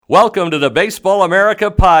Welcome to the Baseball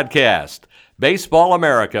America podcast. Baseball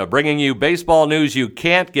America, bringing you baseball news you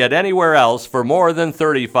can't get anywhere else for more than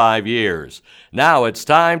 35 years. Now it's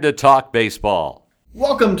time to talk baseball.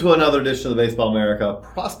 Welcome to another edition of the Baseball America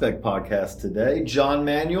Prospect Podcast today. John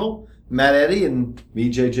Manuel, Matt Eddy, and me,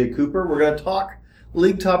 J.J. Cooper. We're going to talk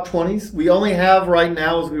League Top 20s. We only have right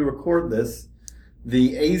now, as we record this,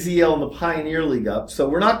 the AZL and the Pioneer League up. So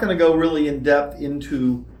we're not going to go really in depth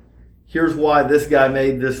into here's why this guy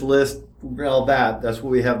made this list, all that. That's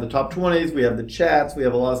what we have, the top 20s, we have the chats, we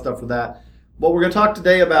have a lot of stuff for that. What we're going to talk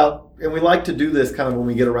today about, and we like to do this kind of when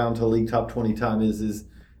we get around to League Top 20 time, is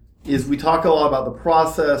we talk a lot about the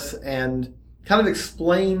process and kind of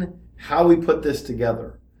explain how we put this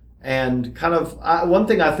together. And kind of, one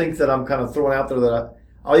thing I think that I'm kind of throwing out there that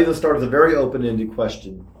I'll even start with a very open-ended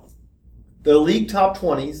question. The League Top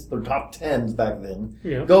 20s, or top 10s back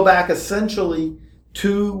then, go back essentially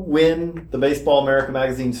to when the Baseball America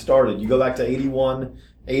magazine started. You go back to 81,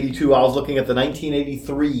 82. I was looking at the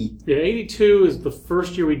 1983. Yeah, 82 is the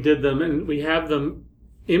first year we did them, and we have them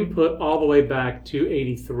input all the way back to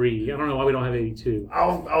 83. I don't know why we don't have 82.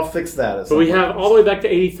 I'll fix that. But we have all the way back to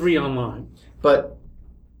 83 online. But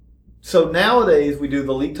so nowadays we do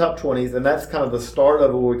the League Top 20s, and that's kind of the start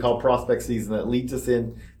of what we call prospect season. That leads us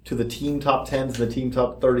in to the team top 10s and the team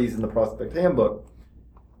top 30s in the prospect handbook.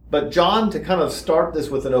 But John, to kind of start this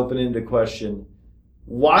with an open-ended question,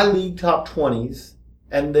 why League Top 20s?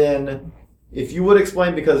 And then if you would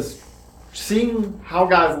explain, because seeing how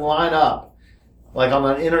guys line up, like on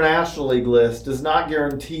an international league list, does not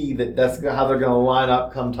guarantee that that's how they're going to line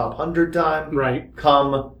up come top 100 time. Right.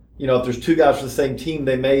 Come, if there's two guys for the same team,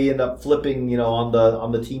 they may end up flipping,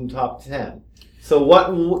 on the team top 10. So what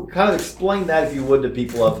kind of explain that, if you would, to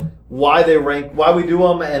people of why they rank, why we do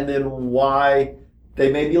them, and then why they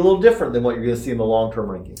may be a little different than what you're going to see in the long-term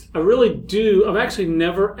rankings. I really do. I've actually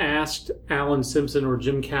never asked Alan Simpson or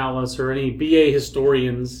Jim Callis or any BA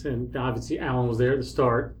historians, and obviously Alan was there at the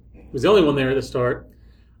start. He was the only one there at the start.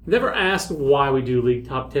 I've never asked why we do League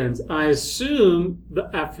Top 10s. I assume,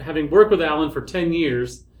 that after having worked with Alan for 10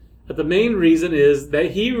 years, that the main reason is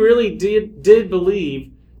that he really did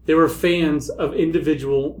believe there were fans of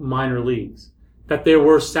individual minor leagues, that there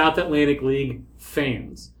were South Atlantic League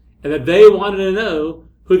fans, and that they wanted to know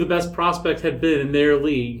who the best prospects had been in their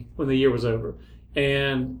league when the year was over.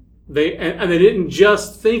 And they didn't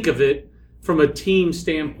just think of it from a team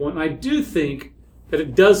standpoint. And I do think that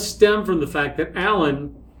it does stem from the fact that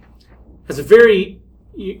Alan has a very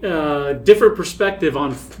different perspective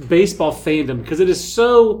on baseball fandom, because it is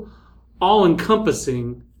so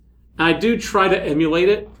all-encompassing. I do try to emulate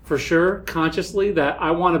it, for sure, consciously, that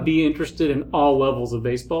I want to be interested in all levels of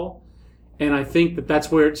baseball. And I think that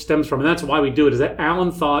that's where it stems from. And that's why we do it, is that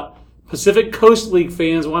Alan thought Pacific Coast League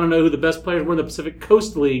fans want to know who the best players were in the Pacific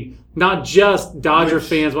Coast League, not just Dodger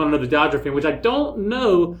fans want to know the Dodger fan, which I don't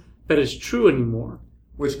know that is true anymore.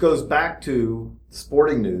 Which goes back to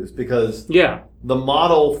Sporting News, because the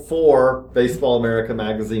model for Baseball America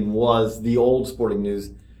magazine was the old Sporting News.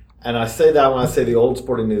 And I say that when I say the old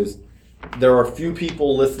Sporting News, there are few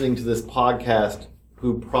people listening to this podcast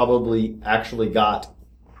who probably actually got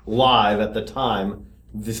live at the time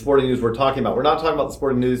the Sporting News we're talking about. We're not talking about the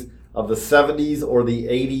Sporting News of the 70s or the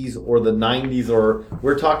 80s or the 90s, or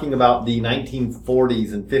we're talking about the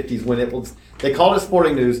 1940s and 50s when it was, they called it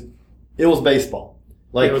Sporting News. It was baseball.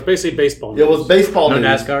 It was basically baseball news. It was baseball news. No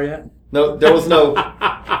NASCAR yet? No, there was no,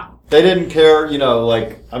 they didn't care,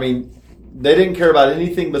 they didn't care about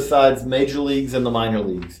anything besides major leagues and the minor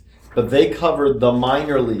leagues. But they covered the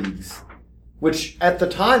minor leagues, which at the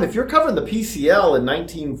time, if you're covering the PCL in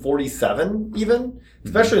 1947 even,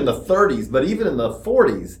 especially in the 30s, but even in the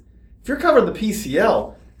 40s, if you're covering the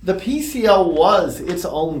PCL was its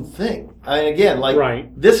own thing. I mean,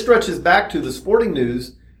 again, This stretches back to the Sporting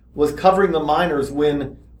News was covering the minors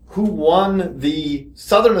when who won the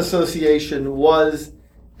Southern Association was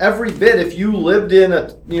every bit. If you lived in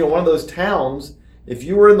one of those towns, if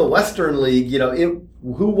you were in the Western League, who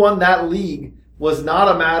won that league was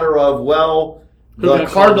not a matter of, the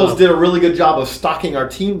Cardinals did a really good job of stocking our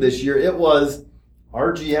team this year. It was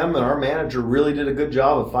our GM and our manager really did a good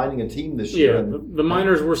job of finding a team this year. Yeah, the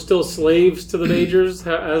minors were still slaves to the majors,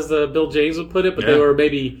 as Bill James would put it, but they were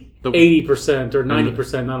maybe 80% or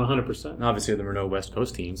 90%, not 100%. Obviously, there were no West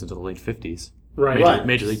Coast teams until the late 50s. Right.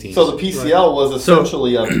 Major league teams. So the PCL was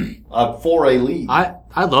essentially a 4A league.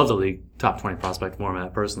 I love the league top 20 prospect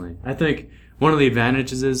format, personally. I think one of the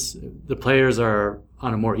advantages is the players are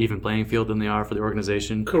on a more even playing field than they are for the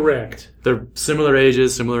organization. Correct. They're similar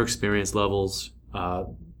ages, similar experience levels.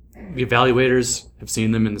 The evaluators have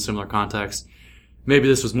seen them in a similar context. Maybe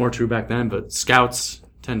this was more true back then, but scouts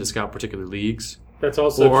tend to scout particular leagues That's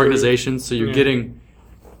also or organizations, so you're getting.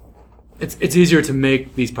 It's easier to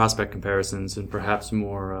make these prospect comparisons and perhaps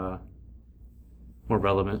more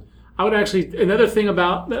relevant. I would actually, another thing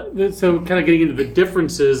about, so kind of getting into the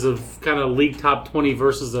differences of kind of league top 20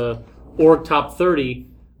 versus a org top 30,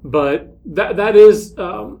 but that is,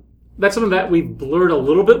 that's something that we've blurred a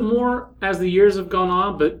little bit more as the years have gone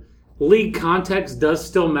on, but league context does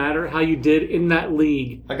still matter. How you did in that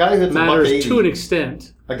league A guy who hits matters a $1.80, to an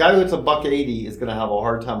extent. A guy who hits a $1.80 is going to have a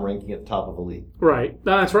hard time ranking at the top of a league. Right.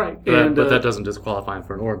 No, that's right. But that doesn't disqualify him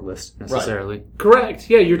for an org list necessarily. Right. Correct.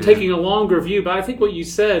 Yeah, you're taking a longer view, but I think what you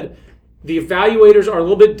said, the evaluators are a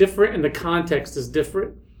little bit different and the context is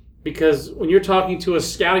different. Because when you're talking to a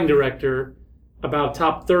scouting director about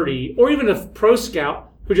top 30, or even a pro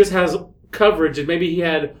scout who just has coverage, and maybe he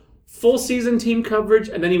had full season team coverage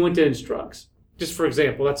and then he went to instructs. Just for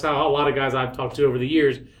example, that's how a lot of guys I've talked to over the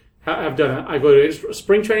years have done it. I go to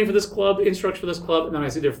spring training for this club, instructs for this club, and then I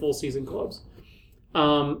see their full season clubs.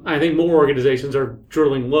 I think more organizations are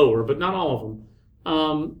drilling lower, but not all of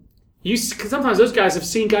them. Sometimes those guys have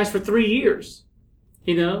seen guys for 3 years.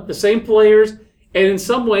 The same players, and in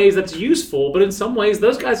some ways that's useful, but in some ways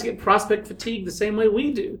those guys get prospect fatigue the same way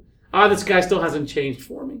we do. This guy still hasn't changed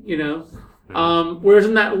for me, Whereas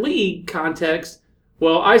in that league context,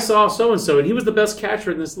 well, I saw so-and-so, and he was the best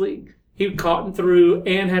catcher in this league. He caught and threw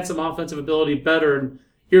and had some offensive ability better. And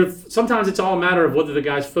sometimes it's all a matter of whether the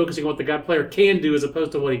guy's focusing on what the player can do as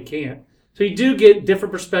opposed to what he can't. So you do get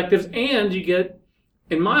different perspectives, and you get,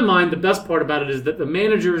 in my mind, the best part about it is that the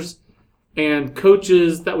managers and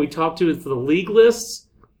coaches that we talk to for the league lists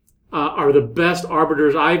are the best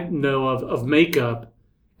arbiters I know of makeup,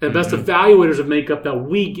 and the best evaluators of makeup that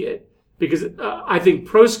we get. Because I think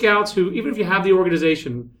pro scouts who, even if you have the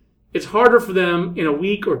organization, it's harder for them in a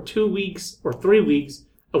week or 2 weeks or 3 weeks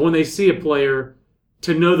of when they see a player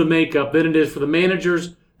to know the makeup than it is for the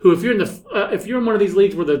managers who, if you're in one of these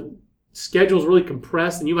leagues where the schedule's really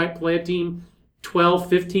compressed and you might play a team 12,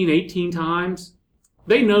 15, 18 times,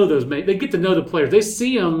 they know they get to know the players. They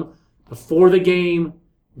see them before the game,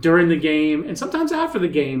 during the game, and sometimes after the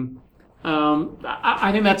game.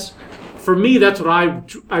 I think for me, that's what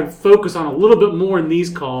I focus on a little bit more in these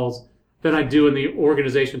calls than I do in the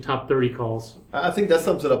organization top 30 calls. I think that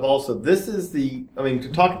sums it up also. This is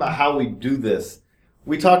to talk about how we do this,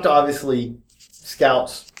 we talked to obviously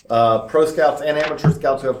scouts, pro scouts and amateur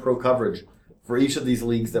scouts who have pro coverage for each of these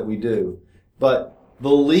leagues that we do. But the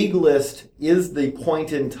league list is the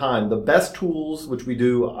point in time. The best tools, which we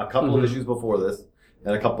do a couple of issues before this,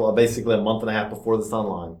 and basically a month and a half before this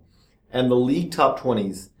online. And the league top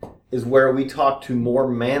 20s is where we talk to more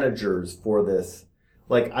managers for this.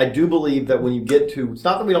 Like, I do believe that when you get to, it's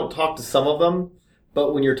not that we don't talk to some of them,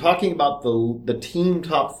 but when you're talking about the team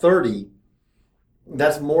top 30,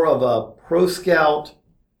 that's more of a pro scout,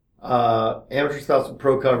 amateur scouts with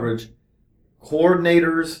pro coverage,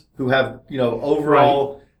 coordinators who have,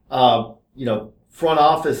 overall, front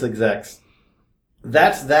office execs.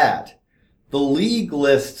 That's that. The league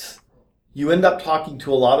lists, you end up talking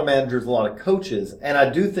to a lot of managers, a lot of coaches, and I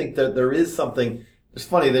do think that there is something. It's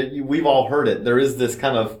funny that we've all heard it. There is this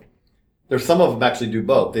kind of. There's some of them actually do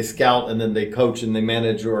both. They scout and then they coach and they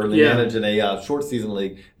manage, or they manage in a short season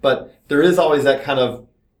league. But there is always that kind of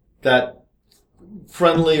that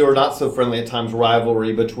friendly or not so friendly at times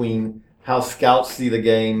rivalry between how scouts see the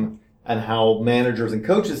game and how managers and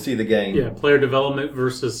coaches see the game. Yeah, player development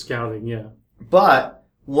versus scouting. Yeah, but.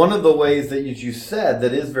 One of the ways that you said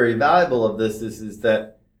that is very valuable of this is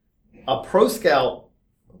that a pro scout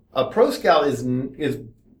is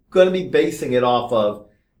going to be basing it off of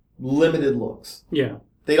limited looks. Yeah.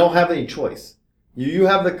 They don't have any choice. You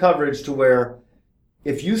have the coverage to where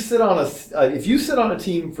if you sit on a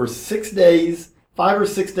team for 6 days, 5 or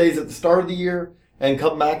 6 days at the start of the year, and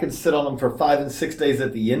come back and sit on them for 5 and 6 days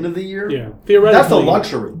at the end of the year, theoretically, that's a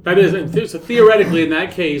luxury. That is. So theoretically, in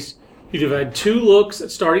that case, you'd have had 2 looks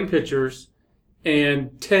at starting pitchers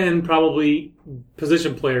and 10 probably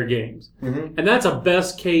position player games. Mm-hmm. And that's a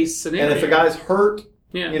best case scenario. And if a guy's hurt,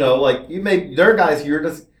 there are guys you're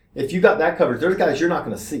just, if you got that coverage, there's guys you're not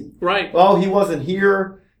going to see. Right. Well, he wasn't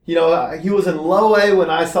here. He was in low A when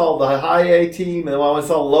I saw the high A team, and when I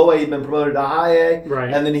saw low A, he'd been promoted to high A.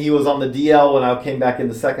 Right. And then he was on the DL when I came back in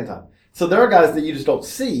the second time. So there are guys that you just don't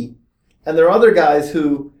see, and there are other guys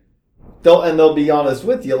who they'll be honest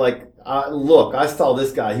with you, like, look, I saw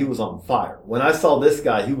this guy, he was on fire. When I saw this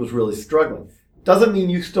guy, he was really struggling. Doesn't mean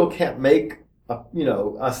you still can't make,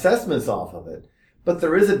 assessments off of it. But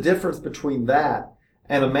there is a difference between that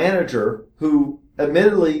and a manager who,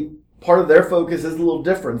 admittedly, part of their focus is a little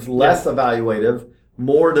different. It's less evaluative,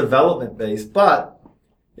 more development-based. But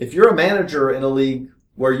if you're a manager in a league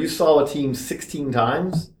where you saw a team 16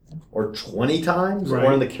 times or 20 times, Right.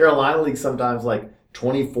 or in the Carolina League sometimes like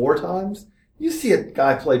 24 times, you see a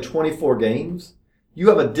guy play 24 games, you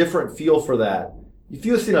have a different feel for that. If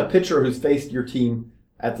you've seen a pitcher who's faced your team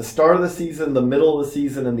at the start of the season, the middle of the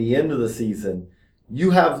season, and the end of the season,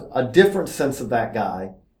 you have a different sense of that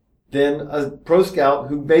guy than a pro scout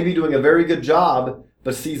who may be doing a very good job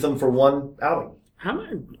but sees them for one outing.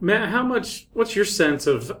 Matt, what's your sense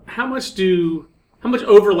of how much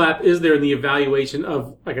overlap is there in the evaluation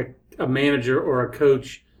of like a manager or a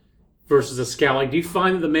coach versus a scout? Like, do you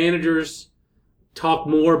find that the managers talk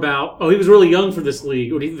more about, oh, he was really young for this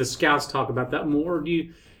league, or do you think the scouts talk about that more? Or do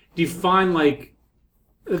you find like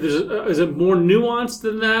is it more nuanced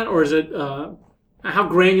than that, or is it how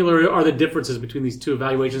granular are the differences between these two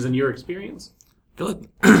evaluations in your experience?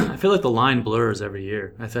 I feel like the line blurs every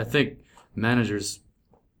year. I think managers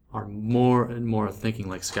are more and more thinking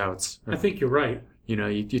like scouts. I think you're right. You know,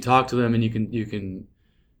 you talk to them and you can.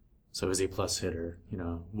 So is he a plus hitter? You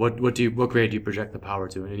know, what grade do you project the power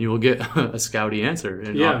to? And you will get a scouty answer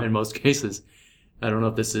in most cases. I don't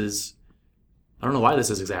know why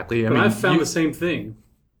this is exactly. But I've found the same thing.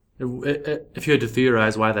 If you had to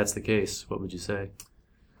theorize why that's the case, what would you say?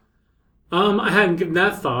 I hadn't given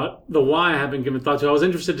that thought. The why I haven't given thought to. I was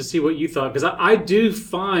interested to see what you thought, because I do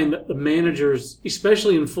find that the managers,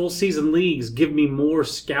 especially in full season leagues, give me more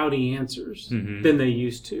scouty answers than they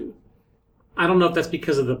used to. I don't know if that's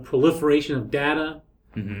because of the proliferation of data.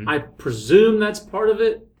 I presume that's part of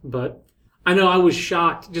it, but I know I was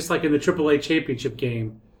shocked, just like in the AAA championship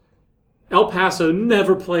game. El Paso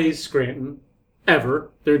never plays Scranton,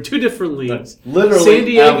 ever. They're in two different leagues. That's literally San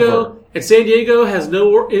Diego, ever. And San Diego has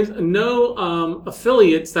no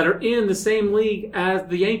affiliates that are in the same league as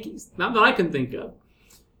the Yankees. Not that I can think of.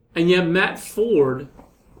 And yet Matt Ford,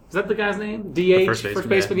 is that the guy's name? DH? First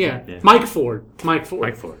baseman, yeah. Mike Ford.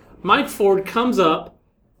 Mike Ford comes up,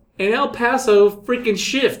 and El Paso freaking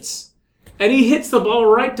shifts. And he hits the ball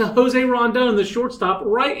right to Jose Rondon, the shortstop,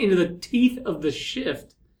 right into the teeth of the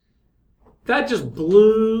shift. That just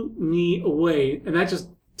blew me away. And that just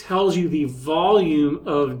tells you the volume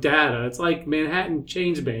of data. It's like Manhattan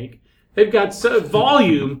Change Bank. They've got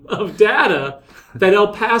volume of data that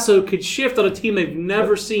El Paso could shift on a team they've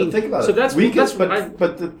never seen. But think about so it. That's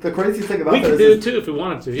but the crazy thing about we that could is do it too if we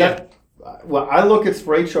wanted to. Yeah. Well, I look at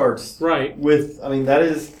spray charts. Right. That's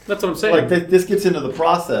what I'm saying. Like this gets into the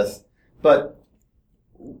process, but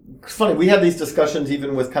it's funny. We have these discussions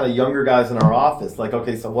even with kind of younger guys in our office. Like,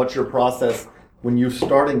 okay, so what's your process when you're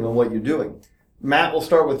starting and what you're doing? Matt, we'll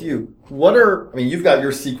start with you. You've got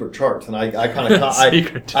your secret charts, and I kind of an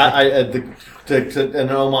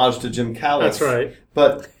homage to Jim Callis. That's right.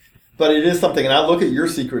 But it is something, and I look at your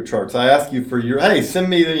secret charts. I ask you for hey, send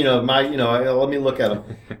me let me look at them.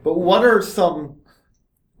 But what are some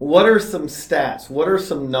stats? What are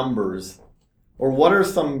some numbers, or what are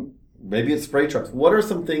some, maybe it's spray charts? What are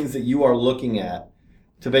some things that you are looking at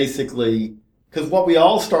to basically? Because what we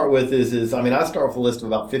all start with is I start with a list of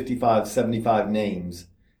about 55, 75 names.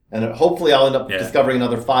 And hopefully I'll end up discovering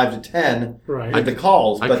another 5 to 10 with the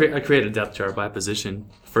calls. I create a depth chart by position,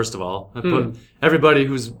 first of all. I put everybody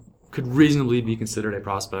could reasonably be considered a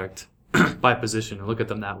prospect by position and look at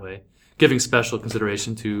them that way, giving special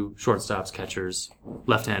consideration to shortstops, catchers,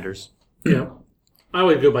 left-handers. Yeah. I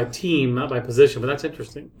would go by team, not by position, but that's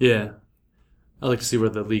interesting. Yeah. I like to see where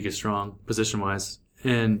the league is strong, position-wise.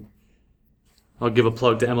 And I'll give a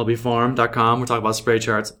plug to MLBFarm.com. We're talking about spray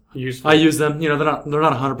charts. Useful. I use them. They're not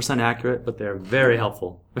 100% accurate, but they're very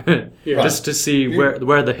helpful. Just to see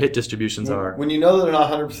where the hit distributions are. When you know that they're not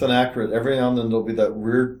 100% accurate, every now and then there'll be that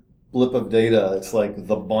weird blip of data. It's like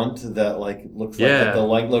the bunt that looks like the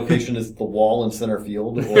location is the wall in center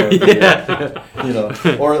field, or or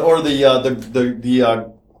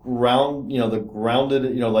the ground, the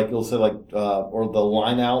grounded, you'll say or the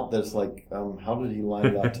line out that's how did he line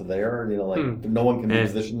it out to there? No one can be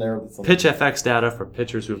positioned there. Pitch FX data for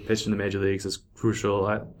pitchers who have pitched in the major leagues is crucial.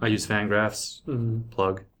 I use Fangraphs,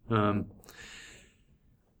 plug. And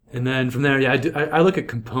then from there, I look at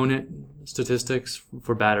component statistics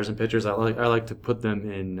for batters and pitchers. I like to put them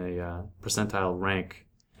in a percentile rank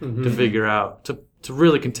to figure out, to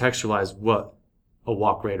really contextualize what a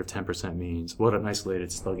walk rate of 10% means, what an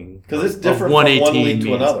isolated slugging because it's different from one league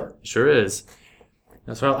to another. Sure is.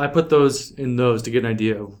 So I put those to get an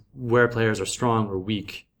idea of where players are strong or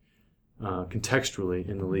weak contextually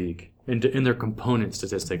in the league, in their component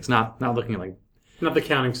statistics, not looking at not the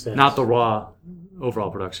counting stats, not the raw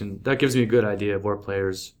overall production. That gives me a good idea of where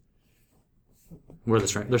players where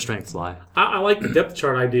their strengths lie. I like the depth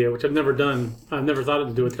chart idea, which I've never done. I've never thought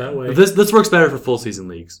to do it that way. But this works better for full season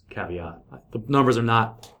leagues. Caveat: the numbers are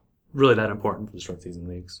not really that important for the short season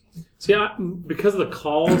leagues. See, because of the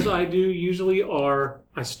calls I do usually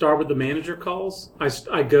I start with the manager calls.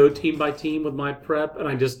 I go team by team with my prep, and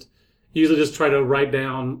I usually just try to write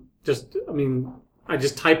down. I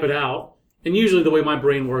just type it out. And usually the way my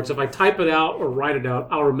brain works, if I type it out or write it out,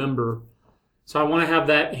 I'll remember. So I want to have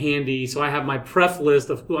that handy. So I have my pref list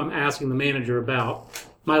of who I'm asking the manager about.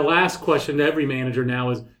 My last question to every manager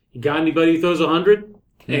now is, you got anybody who throws 100?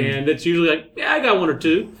 And it's usually like, yeah, I got one or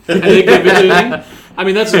two. And they give it to me. I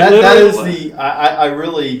mean, that's that is the, I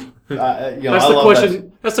really, that's the question.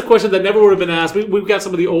 That. That's the question that never would have been asked. We've got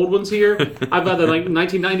some of the old ones here. I've got the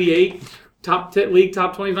 1998 top 10 league,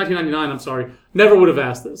 top 20, 1999. I'm sorry, never would have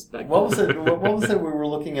asked this. What was it? What was it? We were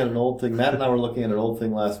looking at an old thing. Matt and I were looking at an old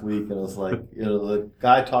thing last week, and it was like, the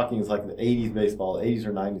guy talking is like the 80s baseball, 80s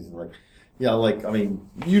or 90s, and like. Yeah,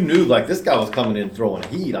 you knew, this guy was coming in throwing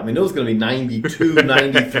heat. I mean, it was going to be 92,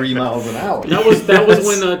 93 miles an hour. That was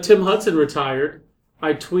when Tim Hudson retired.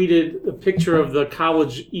 I tweeted a picture of the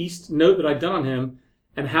College East note that I'd done on him,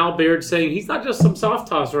 and Hal Baird saying he's not just some soft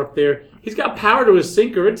tosser up there. He's got power to his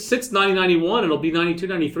sinker. It sits 90, 91, and it'll be 92,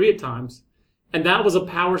 93 at times. And that was a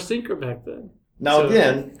power sinker back then. Now,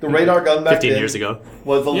 again, the radar gun back 15 then years ago.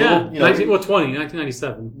 Was a little,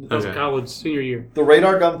 1997. That was a college senior year. The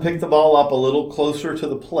radar gun picked the ball up a little closer to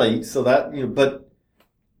the plate, so that, but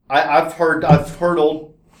I've heard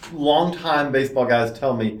old, long-time baseball guys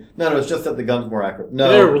tell me, no, it's just that the gun's more accurate. No.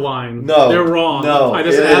 They're lying. No. They're wrong. No,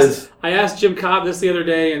 I asked Jim Cott this the other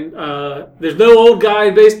day, and there's no old guy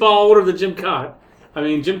in baseball older than Jim Cott. I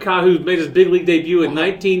mean, Jim Cott, who made his big league debut in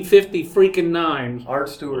 1950-freaking-9. Art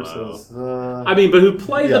Stewart says... but who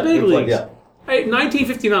played the big leagues. Yeah.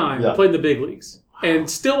 1959, played in the big leagues. And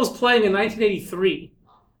still was playing in 1983.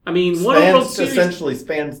 I mean, won a World Series. Essentially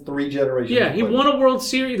spans 3 generations. Yeah, he won a World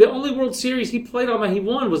Series. The only World Series he played on that he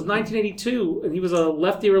won was 1982, and he was a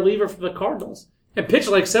lefty reliever for the Cardinals. And pitched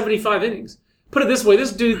 75 innings. Put it this way,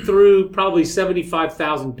 this dude threw probably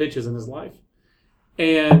 75,000 pitches in his life.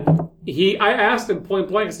 And I asked him point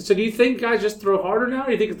blank, I said, so do you think guys just throw harder now, or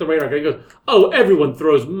do you think it's the radar gun? He goes, everyone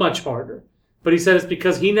throws much harder. But he said it's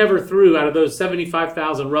because he never threw, out of those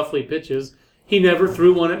 75,000 roughly pitches, he never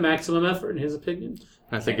threw one at maximum effort, in his opinion.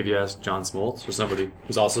 I think if you ask John Smoltz or somebody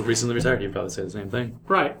who's also recently retired, he'd probably say the same thing.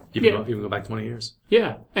 Right. Even go back 20 years.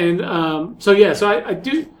 Yeah. And so I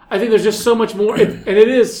think there's just so much more, and it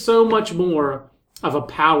is so much more of a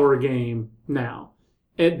power game now.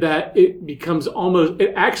 That it becomes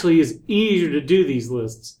it actually is easier to do these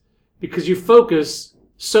lists because you focus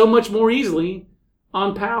so much more easily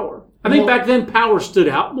on power. I think back then power stood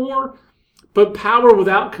out more, but power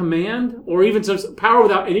without command or even power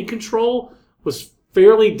without any control was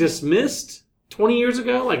fairly dismissed 20 years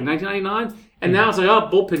ago, like 1999. And now it's like,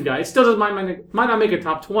 bullpen guy. It still might not make a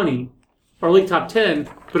top 20 or league top 10,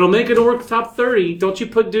 but it'll make it work top 30. Don't you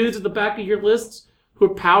put dudes at the back of your lists who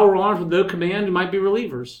are power arms with no command who might be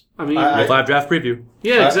relievers? I mean, 5 draft preview.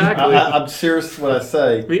 Yeah, exactly. I'm serious when I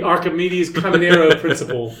say the Archimedes Caminero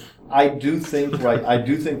principle. I do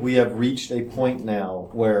think we have reached a point now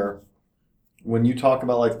where, when you talk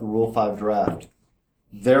about the Rule 5 draft,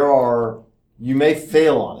 you may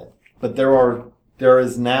fail on it, but there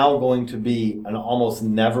is now going to be an almost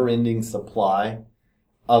never-ending supply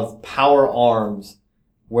of power arms.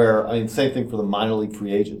 Same thing for the minor league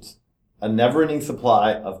free agents. A never-ending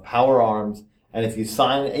supply of power arms, and if you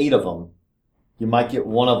sign 8 of them, you might get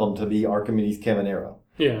one of them to be Archimedes Caminero.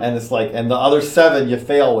 Yeah. And it's and the other 7 you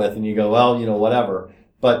fail with, and you go, well, whatever.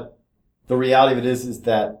 But the reality of it is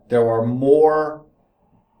that there are more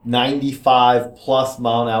 95-plus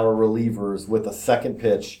mile-an-hour relievers with a second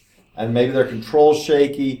pitch, and maybe their control's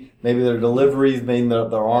shaky, maybe their deliveries, maybe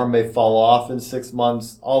their arm may fall off in 6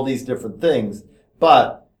 months, all these different things.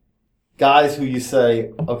 But guys who you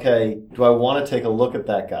say, okay, do I want to take a look at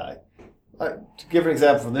that guy? To give an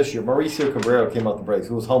example from this year, Mauricio Cabrera came out the Braves,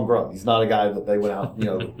 who was homegrown. He's not a guy that they went out,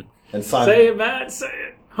 and signed. Say it, Matt. Say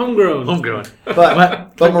it. Homegrown.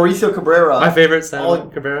 But Mauricio Cabrera. My favorite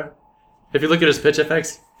stat Cabrera. If you look at his pitch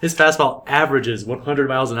effects, his fastball averages 100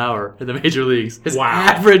 miles an hour in the major leagues. His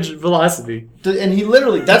average velocity. And he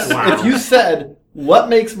literally, if you said, what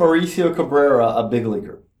makes Mauricio Cabrera a big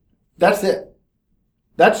leaguer? That's it.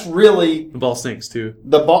 That's really... The ball sinks, too.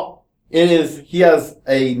 He has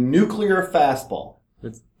a nuclear fastball.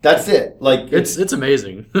 That's it. It's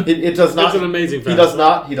amazing. It does not... It's an amazing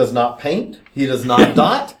fastball. He does not paint. He does not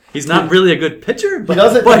dot. He's not really a good pitcher, but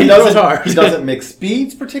he throws hard. He doesn't mix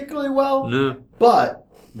speeds particularly well. No. But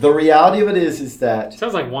The reality of it is that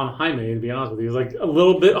Sounds like Juan Jaime, to be honest with you. It's like a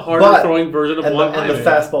little bit harder throwing version of Juan Jaime. And the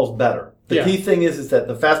fastball's better. The key thing is that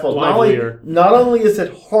the fastball's livelier. not only is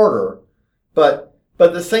it harder, but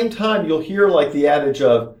at the same time you'll hear like the adage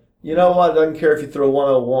of, you know what, it doesn't care if you throw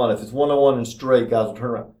 101. If it's 101 and straight, guys will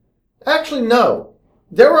turn around. Actually, no.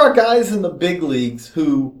 There are guys in the big leagues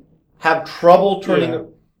who have trouble turning. Yeah.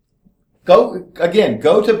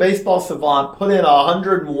 Go to Baseball Savant, put in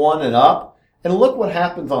 101 and up, and look what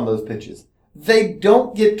happens on those pitches. They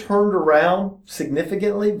don't get turned around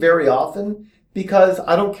significantly very often because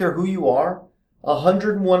I don't care who you are,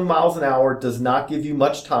 101 miles an hour does not give you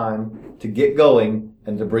much time to get going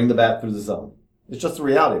and to bring the bat through the zone. It's just the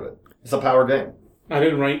reality of it. It's a power game. I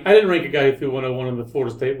didn't rank a guy who threw 101 in the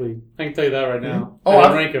Florida State League. I can tell you that right now. Oh, I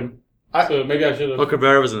didn't rank him. So maybe I should have. Well,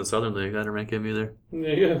 Cabrera was in the Southern League. I didn't rank him either.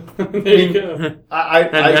 Yeah. There you go.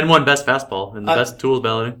 And won best fastball and the best tools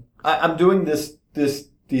balloting. I'm doing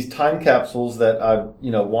these time capsules that I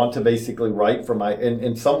want to basically write for my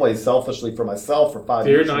in some ways selfishly for myself for 5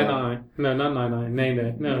 years. Dear Nine. No, not Nine.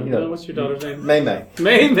 Nene. No, what's your daughter's name? May. May.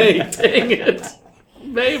 Dang it.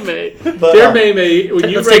 May. But, Dear May, when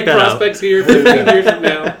you let's rank take that prospects here 15 years from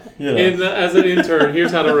now, Yeah. as an intern,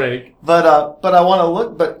 here's how to rank. But I want to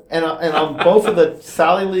look. And on both of the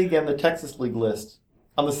Sally League and the Texas League list,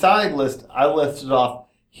 on the Sally League list, I listed off.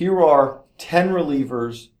 Here are 10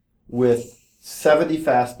 relievers with 70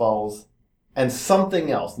 fastballs and something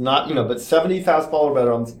else. But 70 fastball or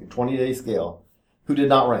better on the 20-day scale, who did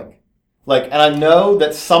not rank. And I know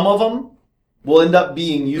that some of them will end up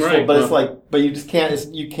being useful, Right. but you just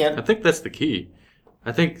can't. You can't. I think that's the key.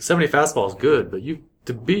 I think 70 fastball is good, but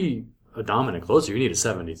to be a dominant closer, you need a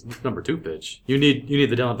 70 number 2 pitch. You need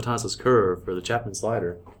the Dylan Betances curve or the Chapman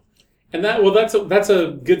slider. And that's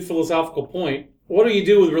a good philosophical point. What do you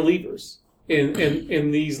do with relievers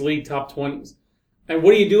in these league top 20s? And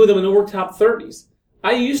what do you do with them in the top 30s? We're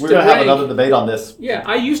going to have another debate on this. Yeah,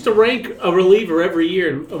 I used to rank a reliever every year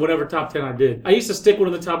in whatever top 10 I did. I used to stick one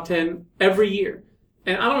in the top 10 every year.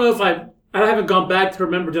 And I don't know if I haven't gone back to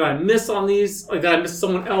remember, did I miss on these? Did I miss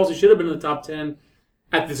someone else who should have been in the top 10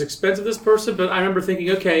 at this expense of this person? But I remember thinking,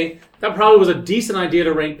 okay, that probably was a decent idea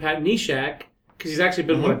to rank Pat Neshek because he's actually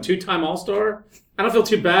been, a 2-time All-Star? I don't feel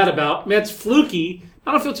too bad about, it's fluky.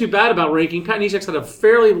 I don't feel too bad about ranking. Pat Neshek's had a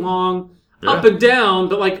fairly long up and down,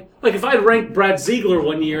 but like if I'd ranked Brad Ziegler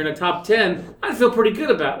one year in a top 10, I'd feel pretty good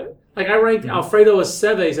about it. I ranked Alfredo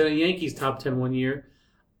Aceves in a Yankees top 10 one year.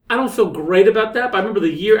 I don't feel great about that, but I remember the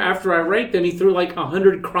year after I ranked him, he threw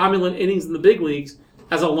 100 cromulent innings in the big leagues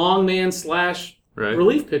as a long man /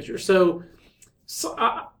 relief pitcher. So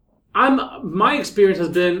my experience has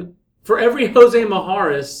been for every Jose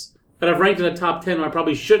Majares that I've ranked in the top 10, I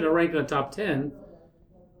probably shouldn't have ranked in the top 10.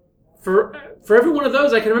 For every one of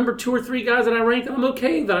those, I can remember 2 or 3 guys that I ranked, and I'm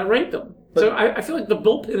okay that I ranked them. So I feel like the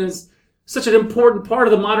bullpen is such an important part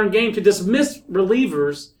of the modern game. To dismiss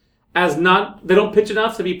relievers as they don't pitch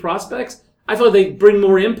enough to be prospects, I feel like they bring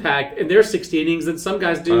more impact in their 60 innings than some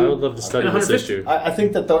guys do. I would love to study this issue. I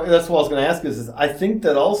think that's what I was going to ask is I think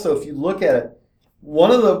that also if you look at it,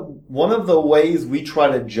 one of the ways we try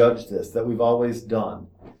to judge this that we've always done,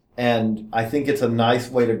 and I think it's a nice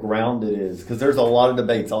way to ground it is, because there's a lot of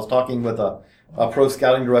debates. I was talking with a pro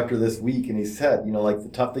scouting director this week, and he said, the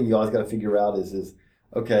tough thing you always got to figure out is,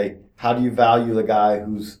 okay, how do you value the guy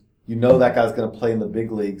who's, that guy's going to play in the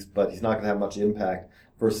big leagues, but he's not going to have much impact,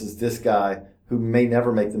 versus this guy who may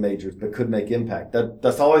never make the majors, but could make impact.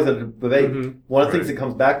 That's always a debate. Mm-hmm. One of the things it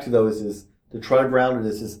comes back to, though, is to try to ground it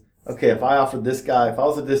is, okay, if I offered this guy, if I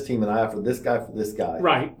was at this team and I offered this guy for this guy,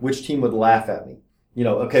 right, which team would laugh at me?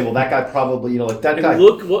 Okay, well, that guy probably, that guy.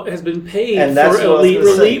 Look what has been paid for elite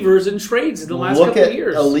relievers and trades in the last couple of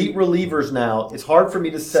years. Elite relievers now. It's hard for me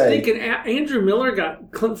to say. Thinking Andrew Miller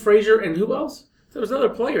got Clint Frazier and who else? There was another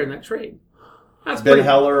player in that trade. That's Ben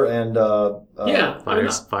Heller and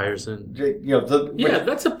Fireson.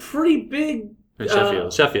 That's a pretty big. And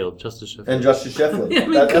Justice Sheffield. And Justice Sheffield.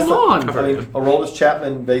 Yeah, come on. Aroldis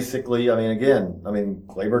Chapman, basically.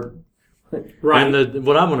 Gleyber. Right. And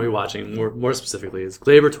what I'm going to be watching more specifically is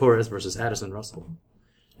Gleyber Torres versus Addison Russell.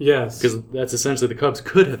 Yes. Because that's essentially the Cubs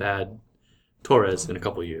could have had Torres in a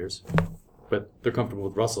couple of years, but they're comfortable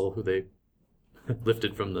with Russell, who they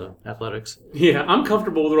lifted from the Athletics. Yeah, I'm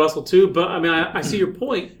comfortable with Russell too, but I see your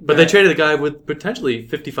point. But they traded a guy with potentially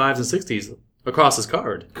 55s and 60s across his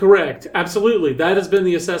card. Correct. Absolutely. That has been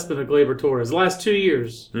the assessment of Gleyber Torres the last 2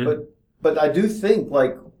 years. Mm. But I do think,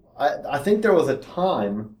 I think there was a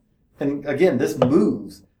time, and again, this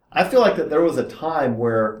moves. I feel like that there was a time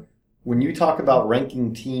where when you talk about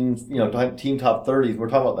ranking teams, team top 30s, we're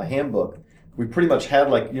talking about the handbook. we pretty much had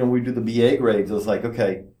we do the BA grades. It was like,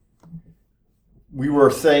 okay, we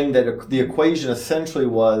were saying that the equation essentially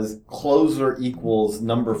was closer equals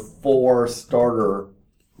number 4 starter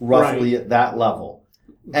roughly at that level.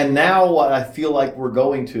 And now what I feel like we're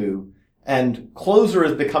going to, and closer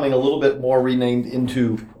is becoming a little bit more renamed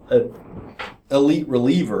into elite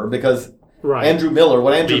reliever because Andrew Miller,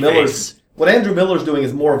 what Andrew Miller's doing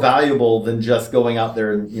is more valuable than just going out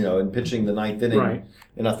there and pitching the 9th inning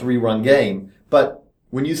in a 3-run game. But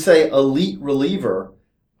when you say elite reliever,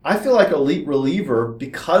 I feel like elite reliever,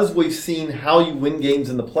 because we've seen how you win games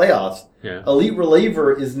in the playoffs, elite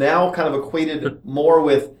reliever is now kind of equated more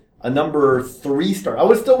with a number 3 starter. I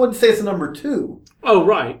wouldn't say it's a number 2. Oh,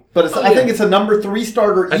 right. But I think it's a number 3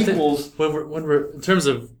 starter equals. When we're in terms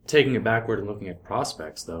of taking it backward and looking at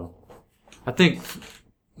prospects, though, I think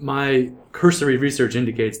my cursory research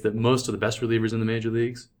indicates that most of the best relievers in the major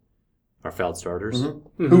leagues are failed starters.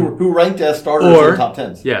 Mm-hmm. Mm-hmm. Who ranked as starters in the top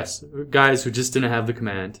 10s. Yes, guys who just didn't have the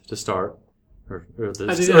command to start, or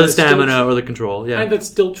the stamina or the control. Yeah, and that's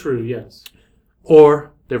still true, yes.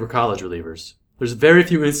 Or they were college relievers. There's very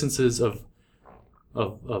few instances of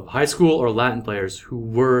high school or Latin players who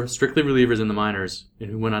were strictly relievers in the minors and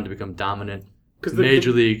who went on to become dominant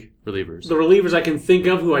major league relievers. The relievers I can think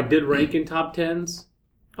of who I did rank in top 10s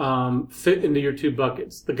fit into your 2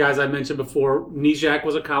 buckets. The guys I mentioned before, Nijak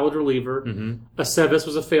was a college reliever. Mm-hmm. Aceves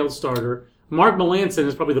was a failed starter. Mark Melanson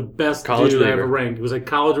is probably the best college dude reliever. I ever ranked. He was a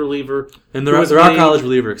college reliever. And there are college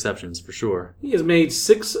reliever exceptions, for sure. He has made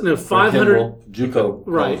 500... JUCO.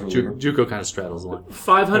 Right. JUCO kind of straddles the line.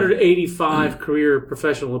 585 career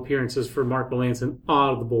professional appearances for Mark Melanson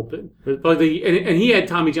out of the bullpen. And he had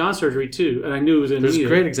Tommy John surgery, too, and I knew it was in There's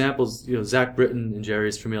great examples, Zach Britton and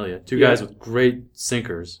Jerry's Familia. 2 guys with great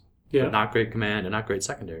sinkers, but not great command and not great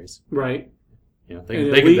secondaries. Right.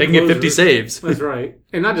 They can get 50 saves. That's right.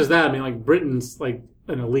 And not just that, I mean, Britton's like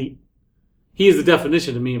an elite. He is the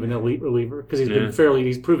definition to me of an elite reliever because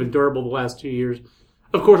he's proven durable the last 2 years.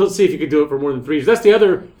 Of course, let's see if you could do it for more than 3 years. That's the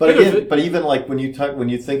other. But even like when you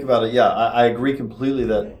think about it, I agree completely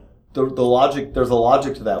that the logic, there's a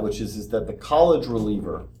logic to that, which is that the college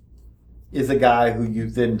reliever is a guy who you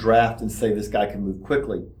then draft and say this guy can move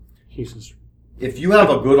quickly. If you have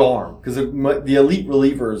a good arm, because the elite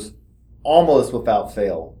relievers almost without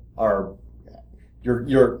fail are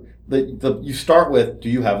you start with, do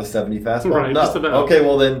you have a 70 fastball? Right, no. just about. Okay,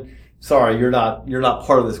 well then, sorry, you're not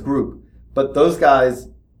part of this group. But those guys,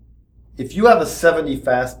 if you have a 70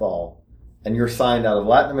 fastball and you're signed out of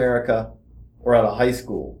Latin America or out of high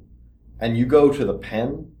school and you go to the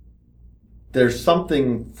pen, there's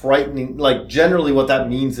something frightening. Like generally what that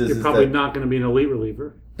means is you're probably not going to be an elite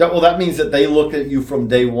reliever. That means that they looked at you from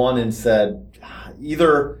day one and said,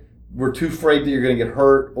 either we're too afraid that you're going to get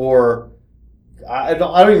hurt, or I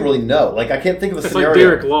don't even really know. Like, I can't think of a scenario. Like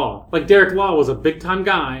Derek Law. Derek Law was a big-time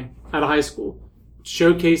guy out of high school.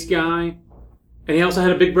 Showcase guy. And he also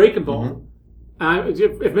had a big breaking ball.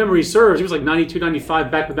 Mm-hmm. If memory serves, he was like 92, 95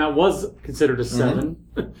 back when that was considered a 7.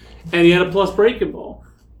 Mm-hmm. And he had a plus breaking ball.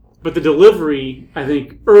 But the delivery, I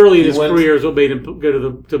think, early in his career is what made him go to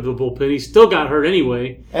the bullpen. He still got hurt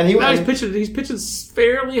anyway. And he's pitching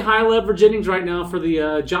fairly high leverage innings right now for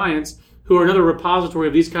the Giants, who are another repository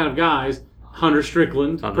of these kind of guys. Hunter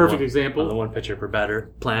Strickland, perfect example. On the 1 pitcher per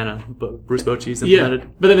batter plan, Bruce Bochy's implemented. Yeah,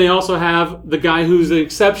 but then they also have the guy who's the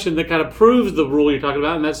exception that kind of proves the rule you're talking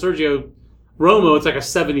about, and that's Sergio Romo. It's like a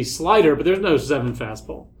 70 slider, but there's no 7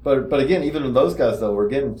 fastball. But again, even with those guys, though,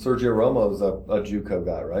 Sergio Romo is a JUCO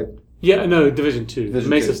guy, right? Yeah, no, Division II,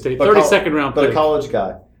 Mesa State, 32nd round pick. But a college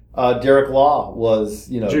guy. Derek Law was,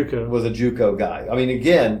 JUCO. Was a JUCO guy. I mean,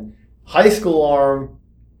 again, high school arm.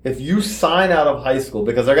 If you sign out of high school,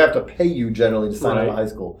 because they're going to have to pay you generally to sign out of high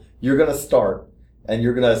school, you're going to start, and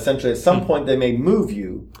you're going to essentially, at some point, they may move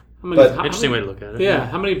you. Interesting way to look at it. Yeah,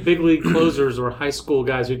 how many big league closers or high school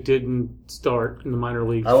guys who didn't start in the minor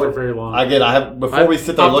leagues for very long? Again, before we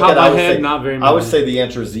sit there and look at it, I would say the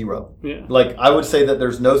answer is 0. Yeah. I would say that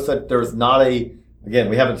there's not a, again,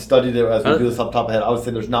 we haven't studied it as we do this off the top of the head. I would say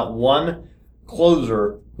there's not one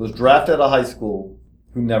closer who was drafted out of high school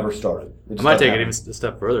who never started. I might take it even a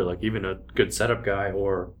step further, like even a good setup guy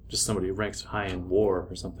or just somebody who ranks high in WAR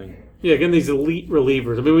or something. Yeah, again, these elite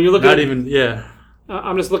relievers. I mean, when you look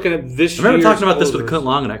I'm just looking at this year's I remember talking about this with Clint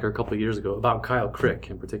Longenecker a couple of years ago, about Kyle Crick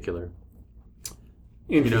in particular.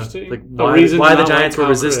 Interesting. Why the Giants were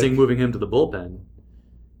resisting moving him to the bullpen.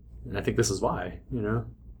 And I think this is why,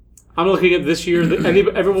 I'm looking at this year,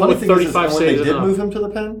 everyone with 35 saves. When they did move him to the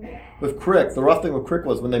pen, with Crick, the rough thing with Crick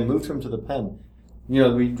was when they moved him to the pen,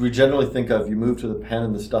 we generally think of you move to the pen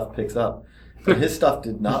and the stuff picks up. And his stuff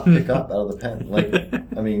did not pick up out of the pen.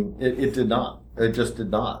 Like, I mean, it did not. It just did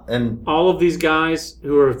not. And all of these guys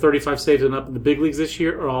who are 35 saves and up in the big leagues this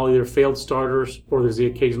year are all either failed starters, or there's the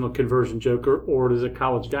occasional conversion joker, or there's a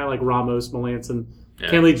college guy like Ramos, Melanson,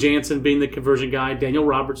 Kenley Jansen being the conversion guy, Daniel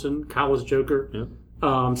Robertson, college joker,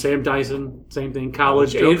 Sam Dyson, same thing,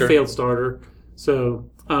 college and failed starter. So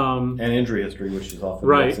and injury history, which is often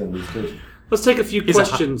right. in these two. Let's take a few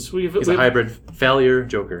questions. He's a hybrid failure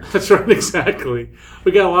joker. That's right, exactly.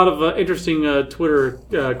 We got a lot of interesting Twitter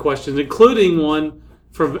questions, including one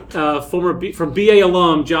from from BA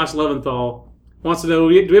alum Josh Leventhal. Wants to know,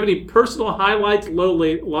 do we have any personal highlights,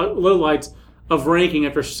 lowlights of ranking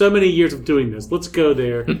after so many years of doing this? Let's go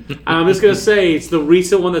there. I'm just going to say it's the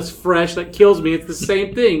recent one that's fresh that kills me. It's the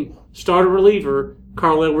same thing. Starter reliever,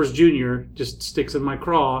 Carl Edwards Jr. just sticks in my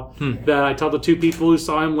craw. That I told the two people who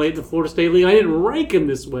saw him late in the Florida State League, I didn't rank him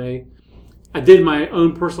this way. I did my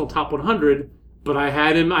own personal top 100, but I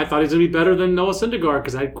had him. I thought he was going to be better than Noah Syndergaard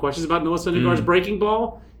because I had questions about Noah Syndergaard's breaking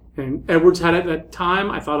ball, and Edwards had at that time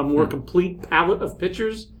I thought a more complete palette of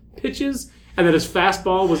pitches, and that his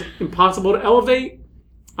fastball was impossible to elevate.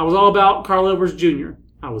 I was all about Carl Edwards Jr.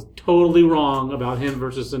 I was totally wrong about him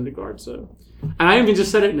versus Syndergaard. So. And I even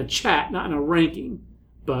just said it in a chat, not in a ranking.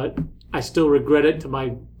 But I still regret it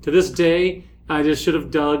to this day. I just should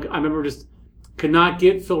have dug. I remember just could not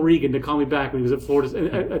get Phil Regan to call me back when he was at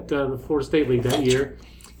the Florida State League that year.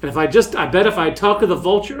 And I bet if I had talked to the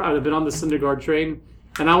Vulture, I'd have been on the Syndergaard train.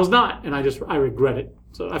 And I was not. And I regret it.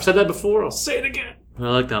 So I've said that before. I'll say it again. I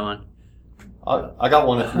like that one. I got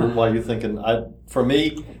one while you're thinking. For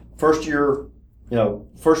me, first year I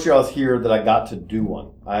was here that I got to do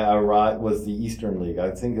one. I was the Eastern League.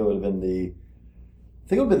 I think it would have been the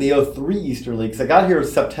 03 Eastern League, because I got here in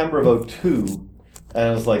September of 02, and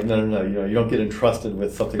I was like, no, you don't get entrusted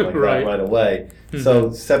with something like right. that right away.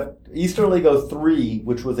 So Eastern League 03,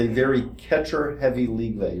 which was a very catcher-heavy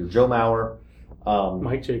league that year. Joe Mauer,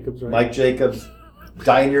 Mike Jacobs,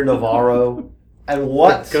 Dainier Navarro, and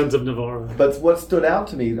Guns of Navarro. But what stood out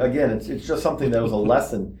to me, again, it's just something that was a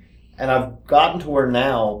lesson. And I've gotten to where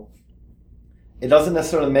now it doesn't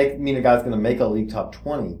necessarily mean a guy's going to make a league top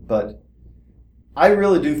 20, but I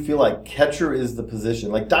really do feel like catcher is the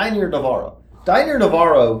position. Like Dainier Navarro. Catcher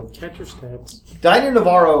stats. Dainier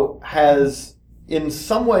Navarro has, in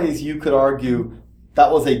some ways, you could argue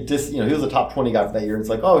that was he was a top 20 guy for that year. And it's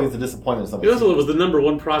like, he's a disappointment. He also was the number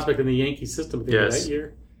one prospect in the Yankee system at the end of that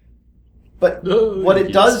year. But what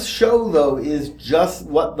it does show, though, is just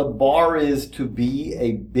what the bar is to be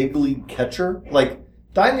a big league catcher. Like,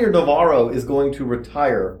 Dainier Navarro is going to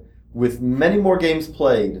retire with many more games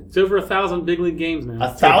played. It's over 1,000 big league games now.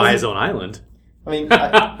 1,000 by his own island. I mean,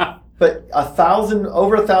 but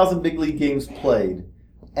over 1,000 big league games played.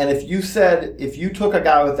 And if you took a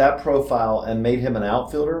guy with that profile and made him an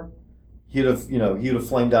outfielder, he'd have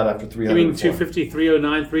flamed out after 300. You mean 250,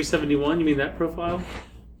 309, 371? You mean that profile?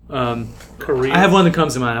 Career. I have one that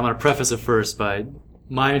comes to mind. I want to preface it first by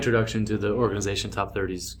my introduction to the organization top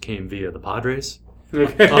 30s came via the Padres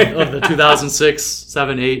of the 2006,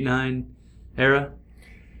 7, 8, 9 era.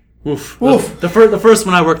 Woof. The first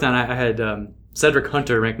one I worked on, I had Cedric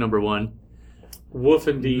Hunter ranked number 1. Woof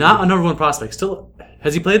indeed. Not a number 1 prospect. Still,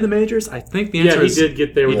 has he played in the majors? I think the answer is he did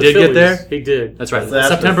get there. He did get there? He did. That's right.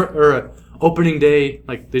 September or opening day,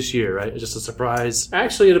 like this year, right? Just a surprise.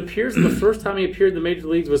 Actually, it appears that the first time he appeared in the major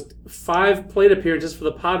leagues was 5 plate appearances for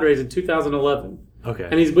the Padres in 2011. Okay.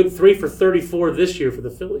 And he's with 3 for 34 this year for the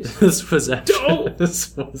Phillies. This was as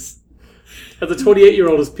a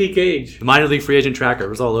 28-year-old, his peak age. The minor league free agent tracker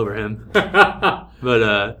was all over him.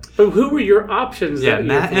 But who were your options? Yeah,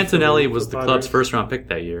 Matt Antonelli was the club's first round pick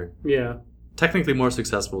that year. Yeah. Technically more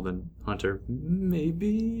successful than Hunter.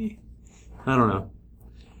 Maybe. I don't know.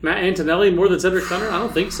 Matt Antonelli more than Cedric Hunter? I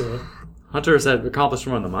don't think so. Hunter has accomplished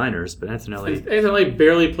more in the minors, but Antonelli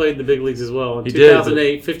barely played in the big leagues as well. In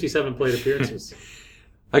 2008, 57 plate appearances.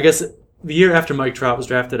 I guess the year after Mike Trout was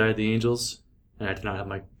drafted, I had the Angels, and I did not have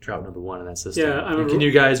Mike Trout number 1 in that system. Yeah, I remember. Can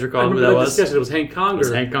you guys recall who that was? Discussion. It was Hank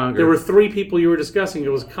Conger. There were 3 people you were discussing.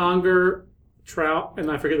 It was Conger, Trout, and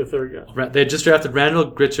I forget the third guy. They had just drafted Randall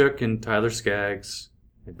Grichuk and Tyler Skaggs.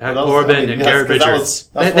 And Pat Corbin and Garrett Richards.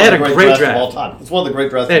 They had a great draft. Of all time. It's one of the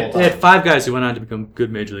great drafts of all time. They had 5 guys who went on to become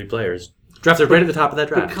good major league players. Drafted right at the top of that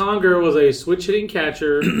draft. But Conger was a switch-hitting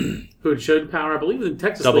catcher who had showed power, I believe, in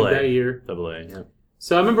Texas League that year. AA, yeah.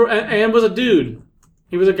 So I remember, and was a dude.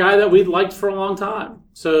 He was a guy that we'd liked for a long time.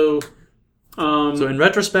 So in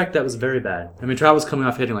retrospect, that was very bad. I mean, Trout was coming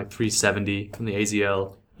off hitting like 370 from the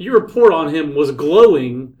AZL. Your report on him was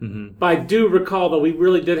glowing, but I do recall that we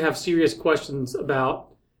really did have serious questions about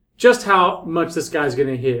just how much this guy's going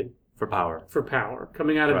to hit for power.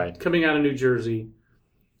 coming out of Right. New Jersey.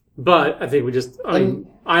 But I think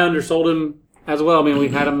I undersold him as well. I mean, we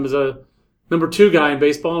had him as a number 2 guy in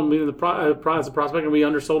baseball, and we as a prospect, and we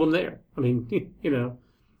undersold him there. I mean,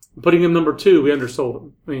 putting him number 2, we undersold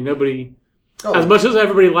him. I mean, nobody, as much as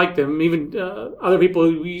everybody liked him, even other people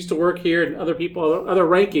who used to work here and other people, other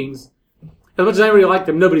rankings, as much as everybody liked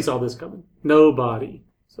him, nobody saw this coming. Nobody.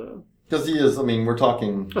 So. Because he is, I mean, we're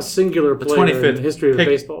talking a singular player in the history of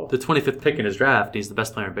baseball. The 25th pick in his draft, he's the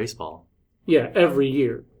best player in baseball. Yeah, every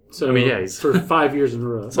year. So I mean, he's for 5 years in a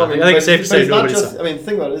row. So I think it's safe to say nobody saw. I mean, the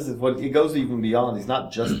thing about it is what it goes even beyond. He's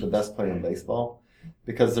not just the best player in baseball,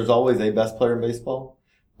 because there's always a best player in baseball.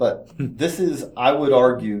 But this is, I would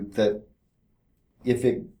argue that if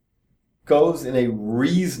it goes in a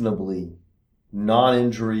reasonably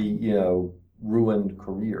non-injury, ruined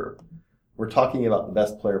career, we're talking about the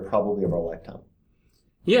best player probably of our lifetime.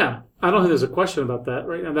 Yeah, I don't think there's a question about that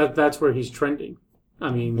right now. That's where he's trending. I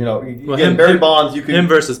mean, Barry Bonds, you could him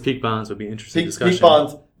versus Peak Bonds would be an interesting discussion. Peak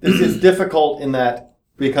Bonds, it's difficult in that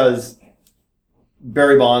because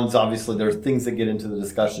Barry Bonds, obviously, there's things that get into the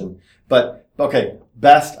discussion. But okay,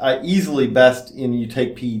 easily best in you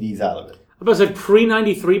take PEDs out of it. I'm about to say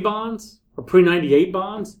pre-93 Bonds or pre-98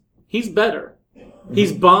 Bonds. He's better. Mm-hmm.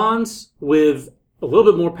 He's Bonds with a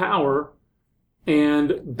little bit more power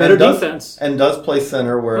and better defense, and does play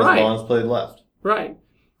center, whereas right. Bonds played left. Right.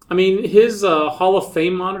 I mean, his Hall of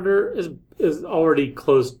Fame monitor is already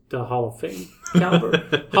close to Hall of Fame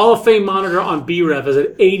caliber. Hall of Fame monitor on BREF is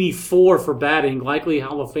at 84 for batting, likely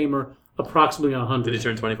Hall of Famer approximately 100. Did he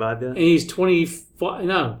turn 25 yet? And he's 25.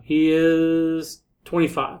 No, he is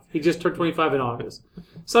 25. He just turned 25 in August.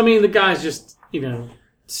 So, I mean, the guy's just,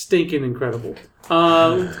 stinking incredible.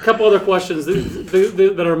 A couple other questions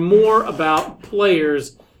that are more about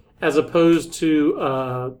players as opposed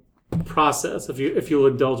to process, if you'll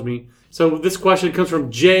indulge me. So this question comes from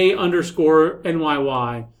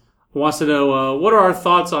J_NYY. Wants to know, what are our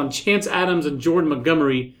thoughts on Chance Adams and Jordan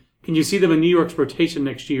Montgomery? Can you see them in New York's rotation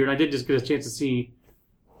next year? And I did just get a chance to see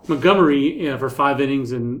Montgomery for 5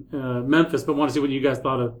 innings in Memphis, but want to see what you guys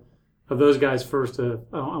thought of those guys first. I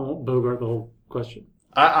won't bogart the whole question.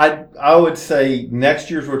 I would say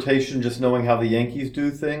next year's rotation, just knowing how the Yankees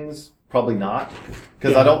do things, probably not.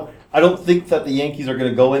 Because I don't think that the Yankees are going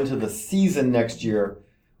to go into the season next year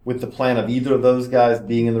with the plan of either of those guys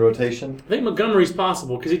being in the rotation. I think Montgomery's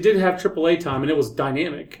possible because he did have AAA time and it was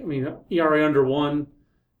dynamic. I mean, ERA under 1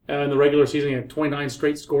 in the regular season. He had 29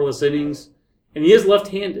 straight scoreless innings, and he is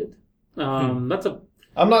left-handed. I'm not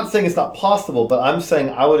saying it's not possible, but I'm saying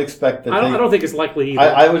I would expect that. I don't think it's likely either.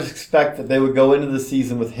 I would expect that they would go into the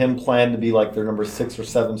season with him planned to be like their number 6 or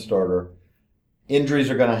 7 starter. Injuries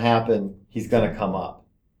are going to happen. He's going to come up.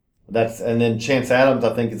 And then Chance Adams,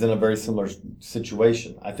 I think, is in a very similar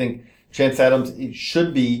situation. I think Chance Adams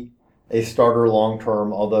should be a starter long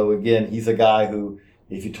term, although again, he's a guy who,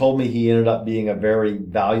 if you told me he ended up being a very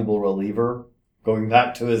valuable reliever, going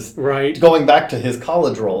back to his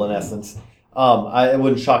college role in essence, it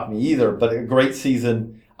wouldn't shock me either. But a great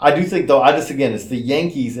season. I do think though, it's the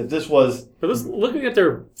Yankees. If this was, looking at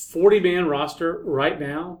their 40-man roster right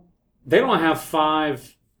now, they don't have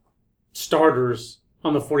 5 starters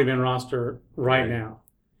on the 40-man roster right now.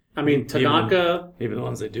 I mean, Tanaka... Even the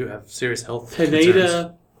ones they do have serious health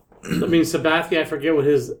Pineda. I mean, Sabathia, I forget what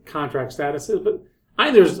his contract status is, but I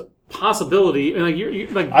think there's possibility. And I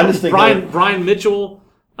just think Brian Mitchell,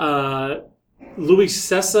 Luis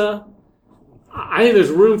Cessa. I think there's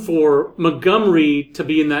room for Montgomery to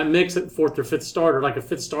be in that mix at 4th or 5th starter, like a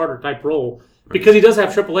 5th starter type role, because he does have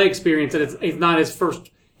AAA experience, and it's not his first...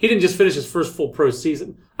 He didn't just finish his first full pro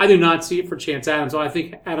season. I do not see it for Chance Adams. So I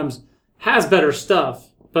think Adams has better stuff.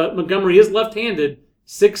 But Montgomery is left-handed,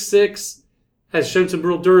 6'6", has shown some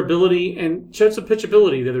real durability, and showed some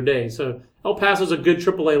pitchability the other day. So El Paso's a good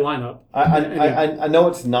AAA lineup. I know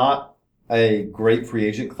it's not a great free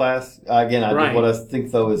agent class. Again, what I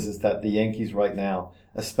think, though, is that the Yankees right now,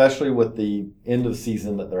 especially with the end of the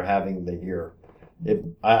season that they're having the year,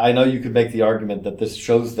 I know you could make the argument that this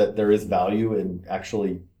shows that there is value in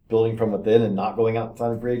actually building from within and not going out and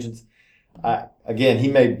signing free agents. Again, he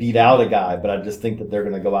may beat out a guy, but I just think that they're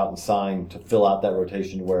going to go out and sign to fill out that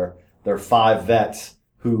rotation where there are 5 vets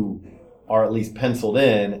who are at least penciled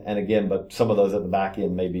in, and again, but some of those at the back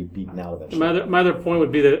end may be beaten out eventually. My other point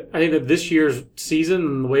would be that I think that this year's season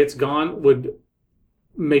and the way it's gone would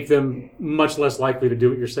make them much less likely to do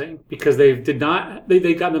what you're saying, because they've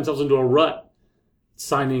gotten themselves into a rut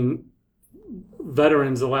signing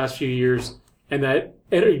veterans the last few years, and that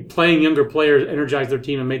playing younger players energized their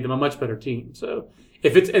team and made them a much better team. So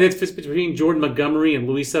if it's between Jordan Montgomery and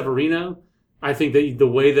Luis Severino, I think that the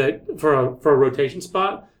way that for a rotation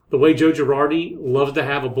spot, the way Joe Girardi loves to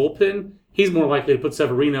have a bullpen, he's more likely to put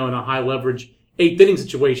Severino in a high leverage 8th inning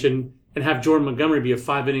situation and have Jordan Montgomery be a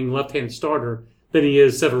 5-inning left-handed starter than he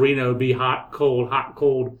is Severino be hot,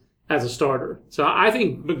 cold as a starter. So I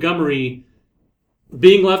think Montgomery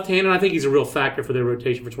being left-handed, I think he's a real factor for their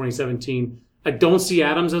rotation for 2017. I don't see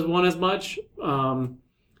Adams as one as much,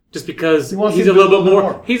 just because he's a little bit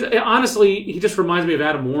more. He's honestly, he just reminds me of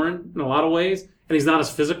Adam Warren in a lot of ways, and he's not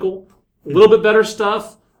as physical. A little bit better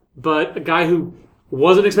stuff, but a guy who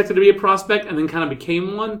wasn't expected to be a prospect and then kind of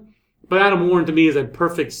became one. But Adam Warren to me is a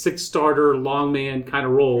perfect 6-starter long man kind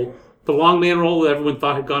of role. The long man role that everyone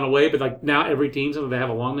thought had gone away, but like now every team says they have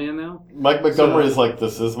a long man now. Mike Montgomery is like,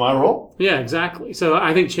 this is my role. Yeah, exactly. So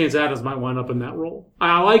I think Chance Adams might wind up in that role.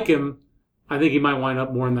 I like him. I think he might wind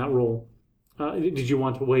up more in that role. Did you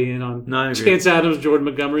want to weigh in on Chance Adams, Jordan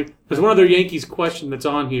Montgomery? There's one other Yankees question that's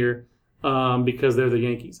on here because they're the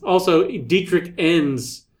Yankees. Also, Dietrich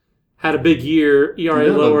Enns had a big year, ERA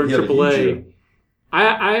lower in AAA.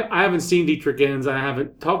 I haven't seen Dietrich Enns. I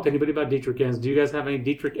haven't talked to anybody about Dietrich Enns. Do you guys have any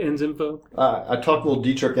Dietrich Enns info? I talked a little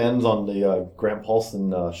Dietrich Enns on the Grant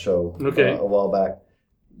Paulson show a while back.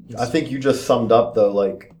 I think you just summed up, though,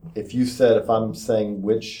 like, if I'm saying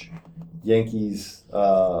which Yankees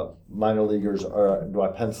minor leaguers do I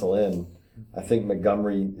pencil in, I think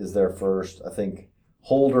Montgomery is there first. I think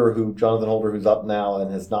Jonathan Holder, who's up now and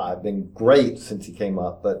has not been great since he came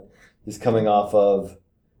up, but he's coming off of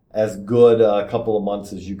as good a couple of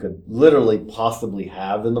months as you could literally possibly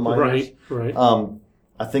have in the minors. Right.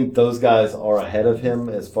 I think those guys are ahead of him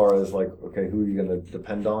as far as like, okay, who are you going to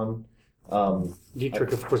depend on?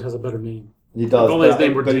 Dietrich, of course, has a better name. He does, but a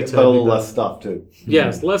little less stuff too.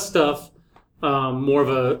 Yes, less stuff. More of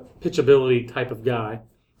a pitchability type of guy.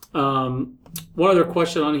 One other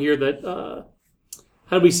question on here that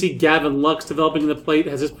how do we see Gavin Lux developing in the plate?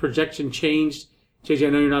 Has his projection changed? JJ, I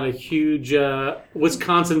know you're not a huge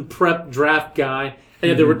Wisconsin prep draft guy. And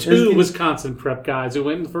yet there were 2 Wisconsin prep guys who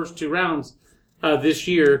went in the first 2 rounds this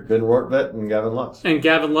year. Ben Rortvedt and Gavin Lux. And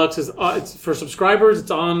Gavin Lux is it's for subscribers.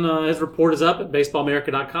 It's on his report is up at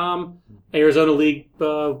baseballamerica.com. Arizona League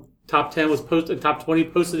top 10 was posted. Top 20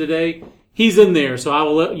 posted today. He's in there, so I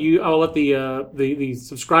will let the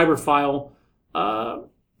subscriber file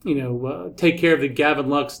take care of the Gavin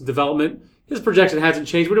Lux development. His projection hasn't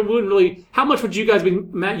changed. We wouldn't really. How much would you guys be?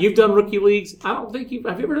 Matt, you've done rookie leagues. I don't think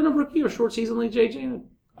have you ever done a rookie or short season league, JJ?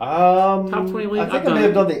 Top 20 league. I think I may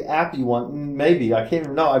have done the Appy one. Maybe I can't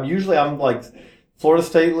even know. I'm like Florida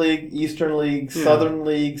State League, Eastern League, Southern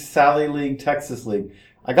League, Sally League, Texas League.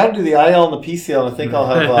 I got to do the IL and the PCL, and I think I'll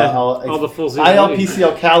have all the full season IL,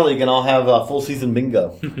 PCL, Cal League, and I'll have full season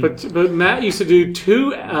bingo. But Matt used to do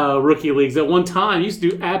 2 rookie leagues at one time. He used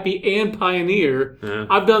to do Appy and Pioneer. Yeah.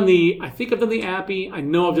 I think I've done the Appy. I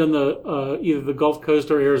know I've done the either the Gulf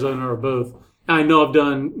Coast or Arizona or both. And I know I've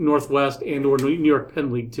done Northwest and or New York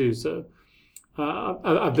Penn League too. So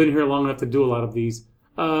I've been here long enough to do a lot of these.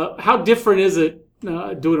 How different is it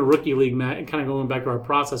doing a rookie league, Matt? And kind of going back to our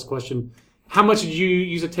process question. How much did you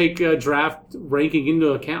use to take draft ranking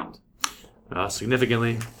into account?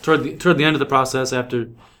 Significantly. Toward the end of the process, after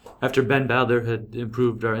Ben Badler had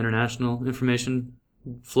improved our international information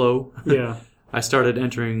flow, I started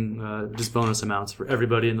entering just bonus amounts for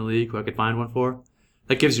everybody in the league who I could find one for.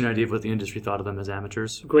 That gives you an idea of what the industry thought of them as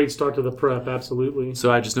amateurs. Great start to the prep, absolutely.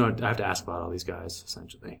 So I just know I have to ask about all these guys,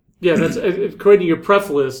 essentially. Yeah, that's creating your prep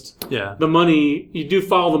list. Yeah. The money, you do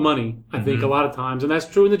follow the money, I think, a lot of times. And that's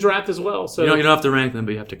true in the draft as well. So you don't have to rank them,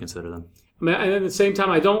 but you have to consider them. And at the same time,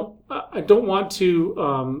 I don't want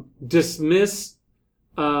to dismiss.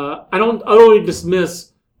 I don't really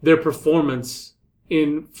dismiss their performance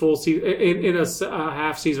in full season, in a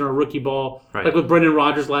half season or rookie ball, like with Brendan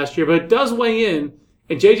Rodgers last year. But it does weigh in.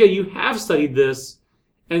 And JJ, you have studied this,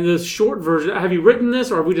 and the short version. Have you written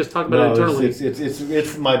this, or have we just talked about it internally?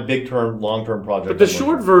 It's my long-term project. But the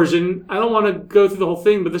short version, I don't want to go through the whole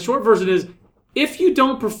thing, but the short version is, if you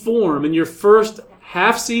don't perform in your first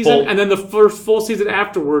half season and then the first full season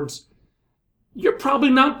afterwards, you're probably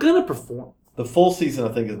not going to perform. The full season,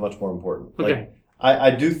 I think, is much more important. Okay.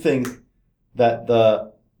 I do think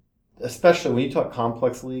that especially when you talk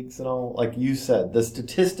complex leagues and all, like you said, the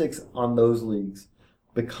statistics on those leagues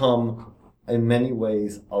become, in many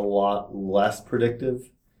ways, a lot less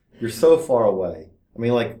predictive. You're so far away. I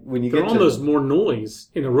mean, like when you get almost more noise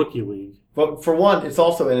in a rookie league. But for one, it's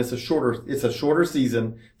also it's a shorter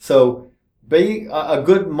season. So a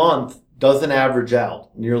good month doesn't average out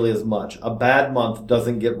nearly as much. A bad month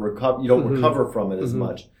doesn't get you don't recover from it as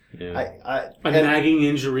much. Yeah. A nagging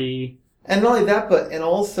injury. And not only that, but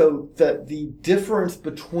also that the difference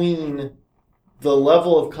between the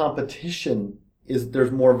level of competition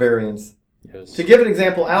there's more variance. Yes. To give an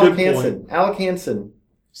example, Alec Good Hansen.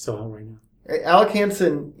 Still out right now. Alec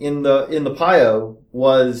Hansen in the PIO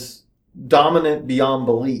was dominant beyond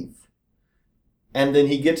belief. And then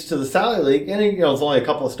he gets to the Sally League, and it was only a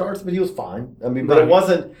couple of starts, but he was fine. I mean, but Right. it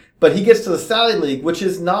wasn't. But he gets to the Sally League, which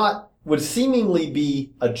would seemingly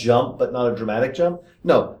be a jump, but not a dramatic jump.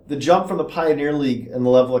 No, the jump from the Pioneer League and the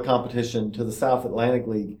level of competition to the South Atlantic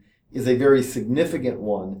League is a very significant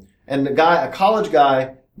one. And a college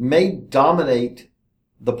guy, may dominate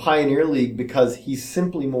the Pioneer League because he's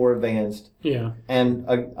simply more advanced Yeah. and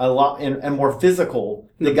a lot and more physical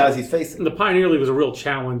than the guys he's facing. The Pioneer League was a real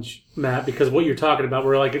challenge, Matt, because of what you're talking about,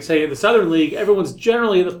 where like say in the Southern League, everyone's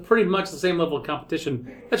generally at pretty much the same level of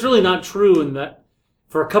competition. That's really not true in that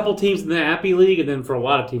for a couple teams in the Appy League and then for a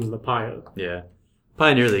lot of teams in the PIO. Yeah.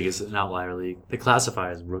 Pioneer League is an outlier league. They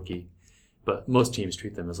classify as rookie, but most teams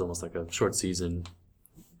treat them as almost like a short season,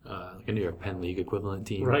 like a New York Penn League equivalent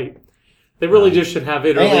team. Right. They really just should have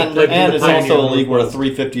it. And it's also a league where a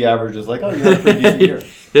 350 average is like, oh, you had a pretty decent year.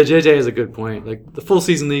 Yeah, JJ has a good point. Like the full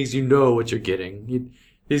season leagues, you know what you're getting.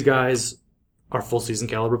 These guys are full season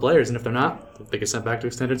caliber players, and if they're not, they get sent back to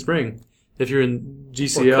extended spring. If you're in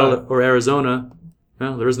GCL or Arizona,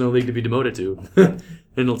 well, there is no league to be demoted to.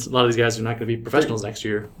 And a lot of these guys are not going to be professionals next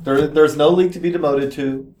year. There's no league to be demoted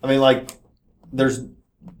to. I mean, like, there's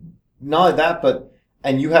not only that, but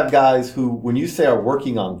and you have guys who, when you say are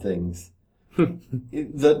working on things,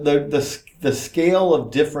 the scale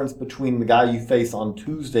of difference between the guy you face on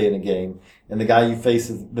Tuesday in a game and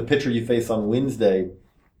the pitcher you face on Wednesday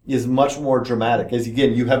is much more dramatic. As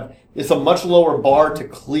again, it's a much lower bar to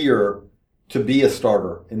clear to be a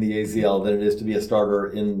starter in the AZL than it is to be a starter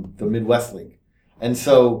in the Midwest League. And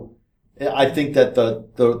so I think that the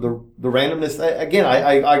randomness, again,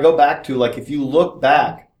 I go back to, like, if you look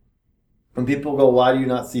back when people go, why do you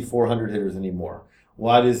not see 400 hitters anymore?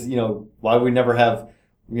 Why do we never have,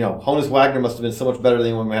 Honus Wagner must have been so much better than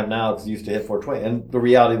anyone we have now because he used to hit 420. And the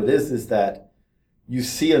reality of it is that you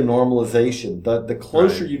see a normalization. The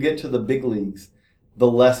closer you get to the big leagues, the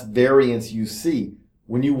less variance you see.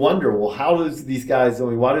 When you wonder, well, why do these guys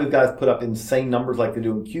put up insane numbers like they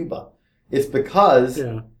do in Cuba? It's because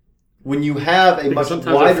when you have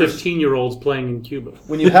sometimes wider 15-year-olds playing in Cuba.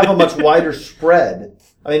 When you have a much wider spread,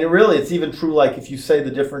 I mean, really, it's even true. Like if you say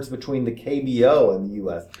the difference between the KBO and the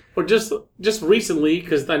U.S. Or just recently,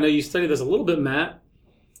 because I know you studied this a little bit, Matt.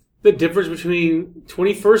 The difference between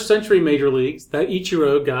 21st century major leagues that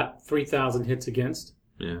Ichiro got 3,000 hits against,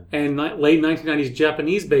 and late 1990s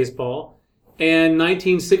Japanese baseball, and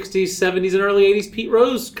 1960s, 70s, and early 80s Pete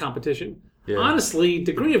Rose competition. Yeah. Honestly,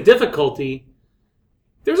 degree of difficulty,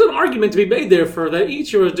 there's an argument to be made there for that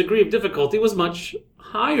Ichiro's degree of difficulty was much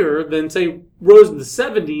higher than, say, Rose in the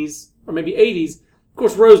 70s or maybe 80s. Of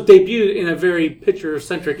course, Rose debuted in a very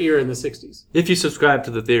pitcher-centric era in the 60s. If you subscribe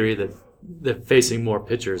to the theory that facing more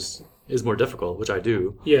pitchers is more difficult, which I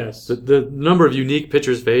do. Yes. The number of unique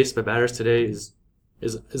pitchers faced by batters today is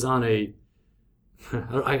on a...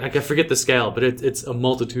 I forget the scale, but it's a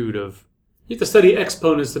multitude of... You have to study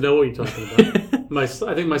exponents to know what you're talking about.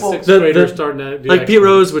 I think my sixth grader's starting to do like exponents. Pete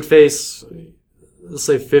Rose would face, let's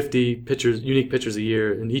say, 50 unique pitchers a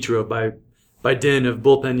year, and Ichiro, by dint of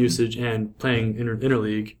bullpen usage and playing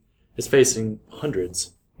interleague, is facing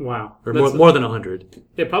hundreds. Wow. Or more than 100.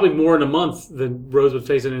 Yeah, probably more in a month than Rose would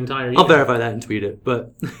face an entire year. I'll verify that and tweet it,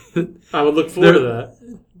 but... I would look forward to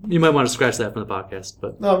that. You might want to scratch that from the podcast,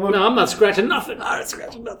 but... No, I'm not scratching nothing. I'm not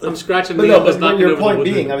scratching nothing. I'm scratching but the but your point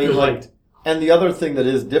being, I mean, like... And the other thing that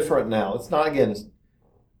is different now, it's not, again,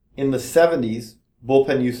 in the 70s,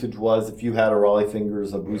 bullpen usage was, if you had a Raleigh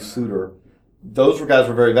Fingers, a Bruce Sutter, those guys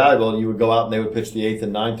were very valuable, and you would go out and they would pitch the 8th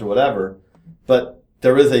and 9th or whatever. But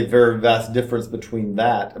there is a very vast difference between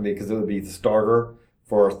that, I mean, because it would be the starter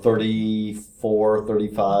for 34,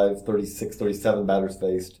 35, 36, 37 batters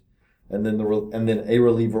faced, and then a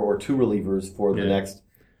reliever or two relievers for the next.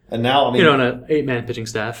 And now, I mean... on an 8-man pitching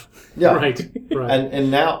staff. Yeah. Right. And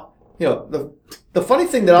now... the funny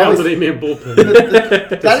thing that always... That was an 8-man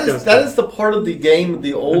bullpen. that is the part of the game,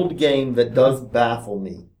 the old game, that does baffle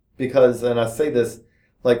me. Because, and I say this,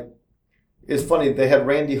 like, it's funny, they had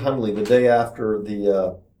Randy Hundley the day after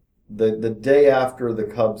the day after the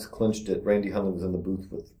Cubs clinched it. Randy Hundley was in the booth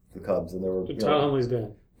with the Cubs, and they were... Todd Hundley's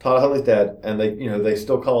dad. Todd Hundley's dad, and they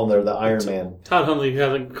still call him there the Iron Man. Todd Hundley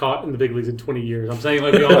hasn't caught in the big leagues in 20 years. I'm saying,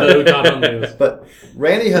 like, we all know who Todd Hundley is. But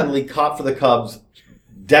Randy Hundley caught for the Cubs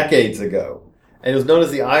decades ago, and it was known as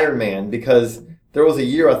the Iron Man because there was a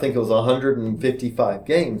year, I think it was 155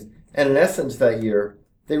 games, and in essence that year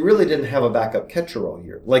they really didn't have a backup catcher all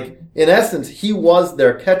year. Like, in essence, he was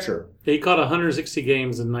their catcher. He caught 160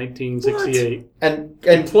 games in 1968. And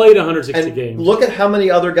Played 160 and games. look at how many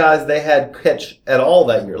other guys they had catch at all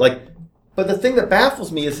that year. Like, but the thing that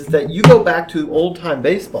baffles me is that you go back to old-time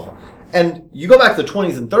baseball, and you go back to the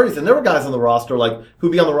 20s and 30s, and there were guys on the roster like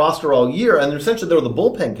who'd be on the roster all year, and essentially they were the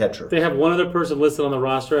bullpen catcher. They have one other person listed on the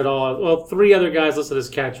roster at all. Well, 3 other guys listed as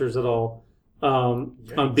catchers at all on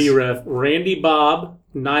BREF. Randy Bob,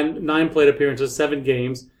 9 plate appearances, 7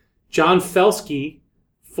 games. John Felsky,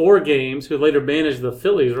 4 games, who later managed the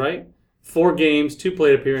Phillies, right? 4 games, 2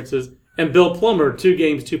 plate appearances. And Bill Plummer, 2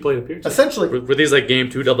 games, 2 plate appearances. Essentially, Were these like game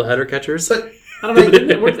 2 doubleheader catchers? but I don't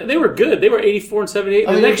know. They were good. They were 84 and 78.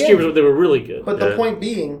 I mean, the next again, year was they were really good. But the point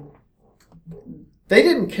being, they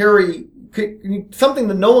didn't carry something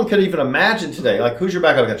that no one could even imagine today. Like, who's your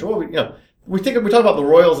backup catcher? Well, we talk about the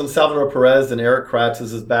Royals and Salvador Perez and Eric Kratz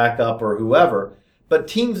as his backup or whoever. But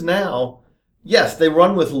teams now, yes, they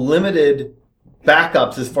run with limited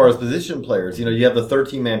backups as far as position players. You have the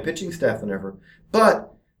 13-man pitching staff and whatever.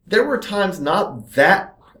 But there were times not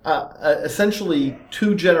that essentially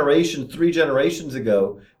 2 generations, 3 generations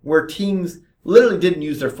ago, where teams literally didn't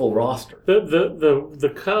use their full roster.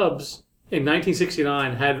 The Cubs in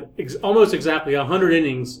 1969 had almost exactly 100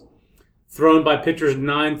 innings thrown by pitchers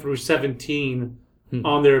 9 through 17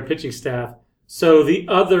 on their pitching staff. So the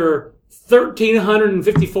other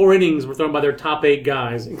 1,354 innings were thrown by their top 8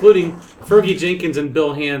 guys, including Fergie Jenkins and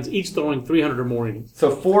Bill Hands, each throwing 300 or more innings. So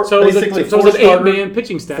it was an 8-man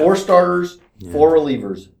pitching staff. 4 starters, 4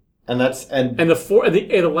 relievers. And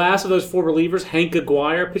the last of those 4 relievers, Hank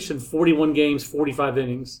Aguirre, pitched in 41 games, 45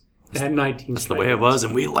 innings, and had 19 That's the way it was,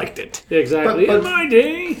 and we liked it. Exactly. But in my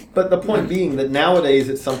day. But the point being that nowadays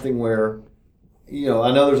it's something where, I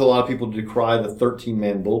know there's a lot of people who decry the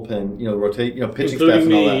 13-man bullpen, pitching staff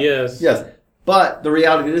and all that. Yes. But the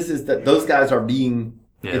reality is that those guys are being,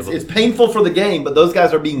 it's painful for the game, but those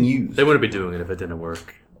guys are being used. They wouldn't be doing it if it didn't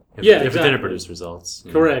work. If Exactly. it didn't produce results.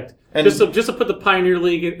 Correct. And just to put the Pioneer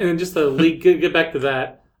League and just the league, get back to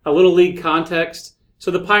that, a little league context.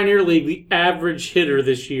 So the Pioneer League, the average hitter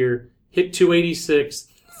this year hit 286,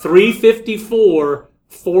 354,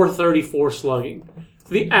 434 slugging.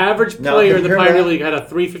 So the average player in the Pioneer League had a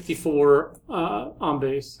 354 on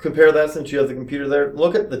base. Compare that, since you have the computer there.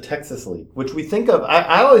 Look at the Texas League, which we think of.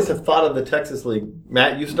 I always have thought of the Texas League.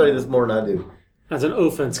 Matt, you study this more than I do. As an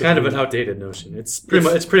offense. It's kind of an outdated notion. It's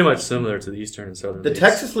pretty much similar to the Eastern and Southern. The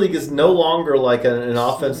Texas League is no longer like an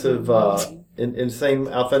offensive, insane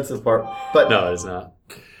offensive part. But no, it's not.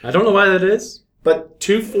 I don't know why that is. But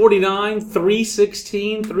 249,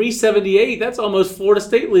 316, 378. That's almost Florida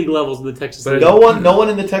State League levels in the Texas League. No one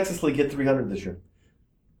in the Texas League hit 300 this year.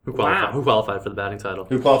 Who qualified for the batting title?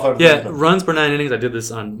 Who qualified for the batting title? Runs per 9 innings. I did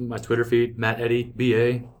this on my Twitter feed. Matt Eddy,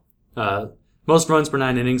 BA. Most runs per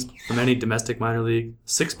 9 innings from any domestic minor league,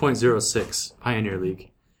 6.06, Pioneer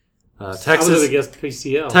League. Texas, I would have guessed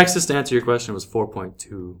PCL. Texas, to answer your question, was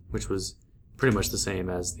 4.2, which was pretty much the same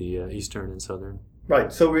as the Eastern and Southern.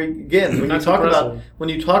 Right. So when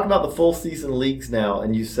you talk about the full season leagues now,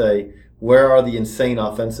 and you say where are the insane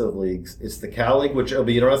offensive leagues, it's the Cal League, which will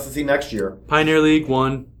be interesting to see next year. Pioneer League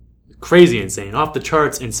 1, crazy insane, off the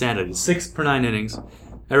charts insanity, 6 per 9 innings.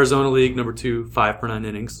 Arizona League, number 2, 5 per 9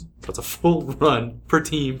 innings. So it's a full run per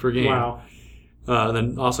team per game. Wow. And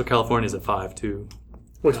then also California's at 5, too.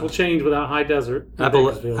 Which will change without High Desert.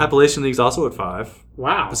 Appalachian League's also at 5.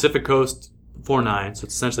 Wow. Pacific Coast, 4-9, so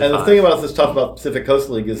it's essentially 5. And the thing about this talk about Pacific Coast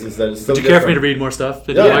League is that it's so Would you care for me to read more stuff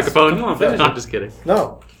into the microphone? Come on, finish No, it. I'm just kidding.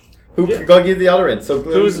 No. Go give the other end. So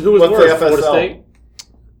Who was what's worse, the Florida FSL?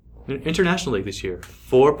 State? International League this year,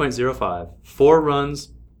 4.05. 4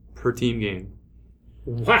 runs per team game.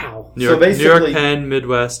 Wow. New York, basically- New York, Penn,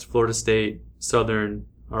 Midwest, Florida State, Southern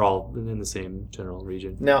are all in the same general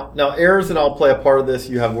region. Now errors and all play a part of this.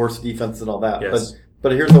 You have worse defense and all that. Yes.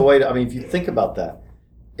 But here's the way to, if you think about that,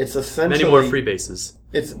 it's essentially Many more free bases.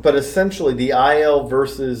 But essentially the IL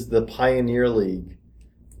versus the Pioneer League.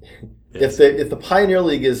 Yes. If the Pioneer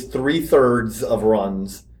League is 3/3 of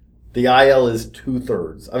runs, the IL is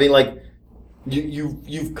 2/3.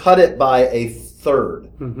 You've cut it by a third.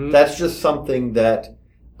 Mm-hmm. That's just something that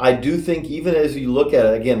I do think, even as you look at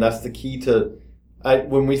it, again, that's the key to.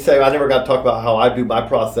 When we say, I never got to talk about how I do my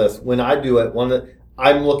process. When I do it, one of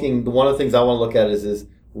the things I want to look at is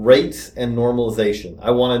rates and normalization.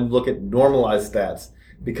 I want to look at normalized stats,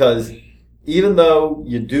 because even though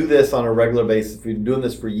you do this on a regular basis, we've been doing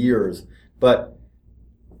this for years, but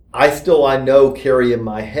I know carry in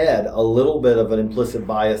my head a little bit of an implicit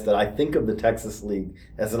bias that I think of the Texas League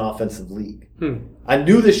as an offensive league. I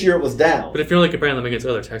knew this year it was down. But if you're only comparing them against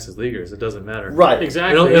other Texas leaguers, it doesn't matter. Right.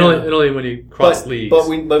 Exactly. It only when you cross leagues. But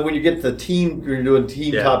when you get the team, you're doing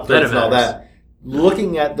team top 10 and all that.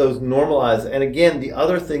 Looking at those normalized, and again, the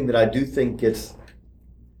other thing that I do think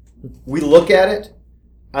we look at it,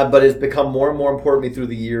 but it's become more and more important to me through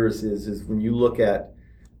the years is when you look at,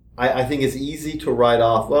 I think it's easy to write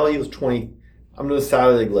off, well, he was 20. I'm doing the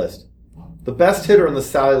Sally League list. The best hitter in the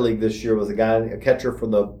Sally League this year was a catcher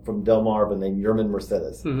from Del Marvin named Yerman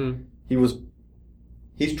Mercedes. Mm-hmm.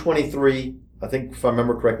 He's 23. I think, if I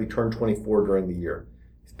remember correctly, turned 24 during the year.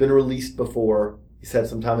 He's been released before. He's had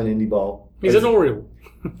some time in indie ball. He's an Oriole.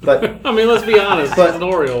 But I mean, let's be honest. He's an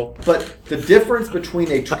Oriole. But the difference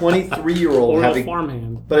between a 23-year-old having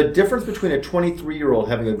farmhand. But a difference between a 23-year-old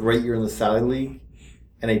having a great year in the Sally League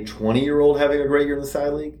and a 20-year-old having a great year in the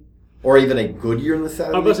Sally League, or even a good year in the Sally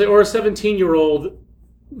League. I was going to say, or a 17-year-old.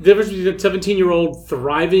 The difference between a 17-year-old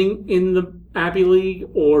thriving in the Appy League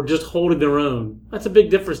or just holding their own. That's a big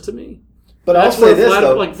difference to me. But I'll say this,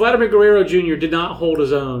 though. Like Vladimir Guerrero Jr. did not hold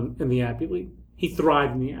his own in the Appy League. He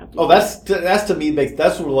thrived in the Appy League. Oh, that's to me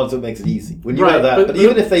that's one of the ones that makes it easy when you have that. But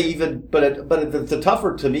even if they the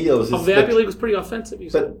tougher to me is the Appy League was pretty offensive.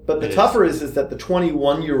 But the tougher is that the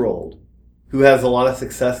 21-year-old who has a lot of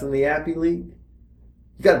success in the Appy League,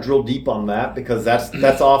 you got to drill deep on that because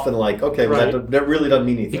that's often like, okay, well, that really doesn't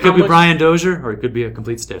mean anything. He could be Brian Dozier or he could be a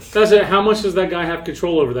complete stiff. That's it. How much does that guy have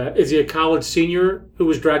control over that? Is he a college senior who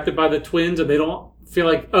was drafted by the Twins and they don't feel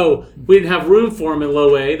like, oh, we didn't have room for him in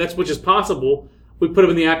low A, which is possible. We put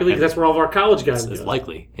him in the Appy League because that's where all of our college guys go. It's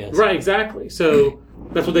likely, yes. Right, exactly. So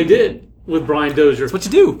that's what they did with Brian Dozier. That's what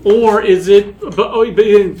you do. Or is it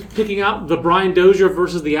picking out the Brian Dozier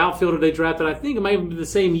versus the outfielder they drafted, I think it might even be the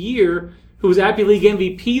same year, who was Appy League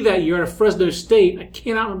MVP that year out of Fresno State. I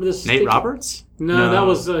cannot remember this. Nate Roberts? No, that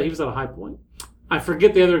was he was at a High Point. I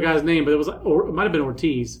forget the other guy's name, but it might have been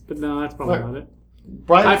Ortiz. But no, that's probably not it.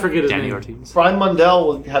 I forget his name. Ortiz. Brian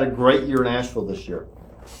Mundell had a great year in Asheville this year.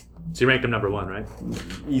 So you ranked him number 1, right?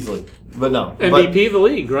 Easily. But no. MVP of the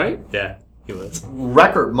league, right? Yeah, he was.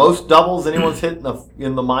 Record. Most doubles anyone's hit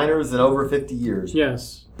in the minors in over 50 years.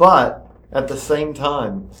 Yes. But at the same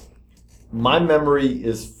time, my memory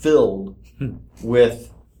is filled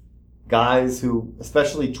with guys who,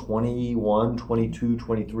 especially 21, 22,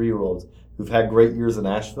 23-year-olds, who've had great years in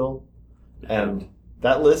Asheville. And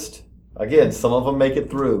that list, again, some of them make it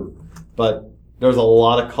through. But there's a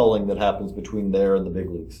lot of culling that happens between there and the big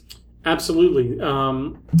leagues. Absolutely.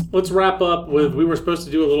 Let's wrap up with, we were supposed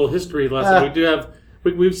to do a little history lesson. We do have,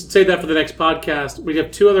 we should save that for the next podcast. We have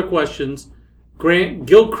 2 other questions. Grant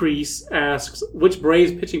Gilcrease asks, which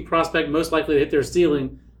Braves pitching prospect most likely to hit their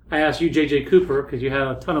ceiling? I asked you, J.J. Cooper, because you had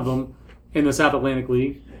a ton of them in the South Atlantic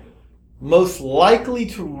League. Most likely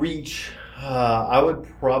to reach, I would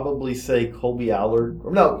probably say Colby Allard.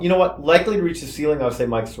 No, you know what? Likely to reach the ceiling, I would say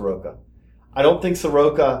Mike Soroka. I don't think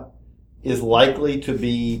Soroka is likely to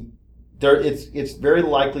be there. It's very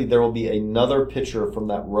likely there will be another pitcher from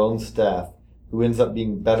that Rome staff who ends up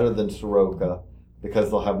being better than Soroka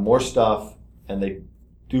because they'll have more stuff and they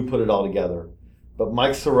do put it all together. But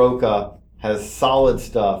Mike Soroka has solid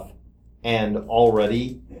stuff and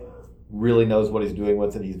already really knows what he's doing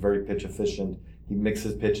with it. He's very pitch efficient. He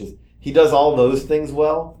mixes pitches. He does all those things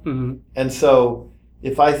well. Mm-hmm. And so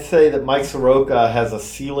if I say that Mike Soroka has a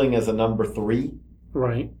ceiling as a number 3,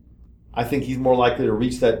 right, I think he's more likely to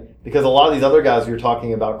reach that because a lot of these other guys you're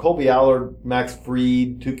talking about, Colby Allard, Max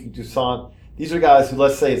Fried, Touki Toussaint, these are guys who,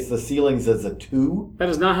 let's say it's the ceilings as a 2. That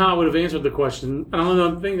is not how I would have answered the question. I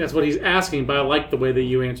don't think that's what he's asking, but I like the way that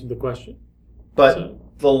you answered the question. But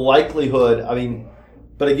the likelihood, I mean,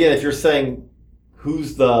 but again, if you're saying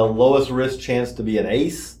who's the lowest risk chance to be an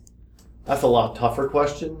ace, that's a lot tougher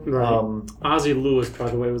question. Right. Ozzie Lewis, by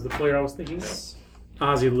the way, was the player I was thinking of.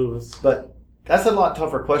 Ozzie Lewis. But that's a lot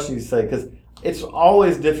tougher question to say because it's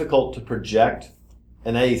always difficult to project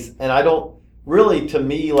an ace. And I don't really, to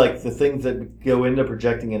me, like the things that go into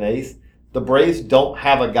projecting an ace, the Braves don't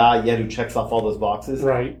have a guy yet who checks off all those boxes.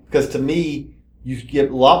 Right. Because to me, you get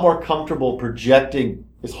a lot more comfortable projecting.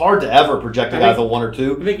 It's hard to ever project a guy as a 1 or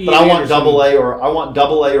 2, but I want double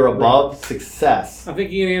A or above success. I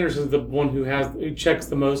think Ian Anderson's the one who checks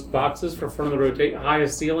the most boxes for front of the rotate,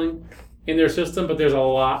 highest ceiling in their system, but there's a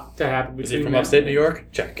lot to happen between. Is he from upstate New York?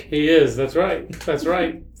 Check. He is. That's right. That's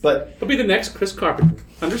right. But he'll be the next Chris Carpenter.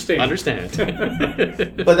 Understand.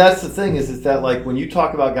 But that's the thing is that like when you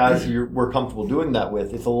talk about guys who we're comfortable doing that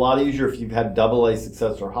with, it's a lot easier if you've had double A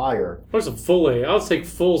success or higher. What's a full A? I'll take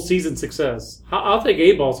full season success. I'll take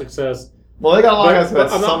A-ball success Well, they got a lot of guys who But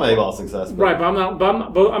had I'm not- some A-ball success. Right, but I'm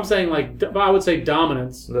not. But I'm saying but I would say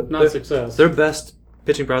dominance, not success. Their best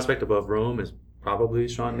pitching prospect above Rome is probably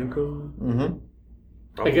Sean Newcomb.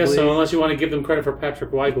 Mm-hmm. I guess so, unless you want to give them credit for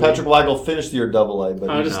Patrick Weigel. Patrick Weigel finished the year AA, but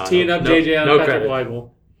I'm just No, teeing up no, JJ on no Patrick credit. Weigel.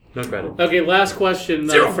 No credit. Okay, last question.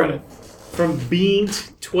 Zero credit. From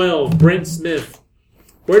Beant12, Brent Smith.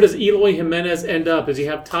 Where does Eloy Jimenez end up? Does he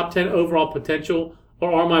have top 10 overall potential,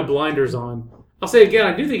 or are my blinders on? I'll say again,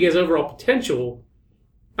 I do think he has overall potential.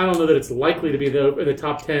 I don't know that it's likely to be in the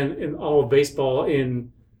top 10 in all of baseball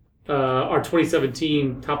in our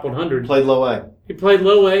 2017 top 100. played low A. He played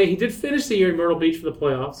low A. He did finish the year in Myrtle Beach for the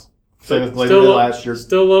playoffs. Same as Glazer did last year.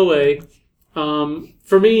 Still low A.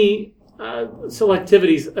 For me,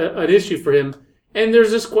 selectivity is an issue for him. And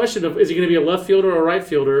there's this question of, is he going to be a left fielder or a right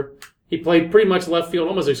fielder? He played pretty much left field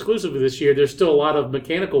almost exclusively this year. There's still a lot of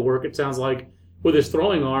mechanical work, it sounds like, with his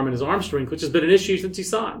throwing arm and his arm strength, which has been an issue since he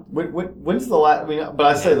signed. When's the last? I mean, but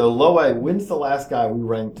I say the low A. When's the last guy we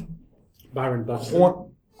ranked Byron Buxton.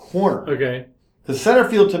 corner? Okay. Because center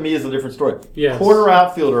field to me is a different story. Yes. Corner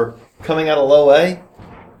outfielder coming out of low A.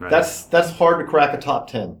 Right. That's hard to crack a top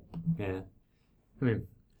 10. Yeah. I mean,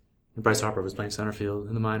 Bryce Harper was playing center field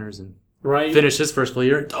in the minors and Right. finished his first full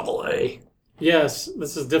year in AA. Yes,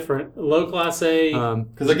 this is different. Low class A.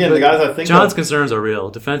 Because again, the guys I think John's of, concerns are real.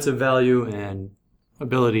 Defensive value and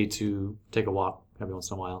ability to take a walk every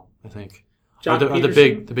once in a while, I think. Jock are the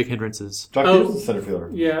Peterson? big hindrances. Jock Oh. Peterson's a center fielder.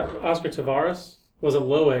 Yeah, Oscar Tavares was a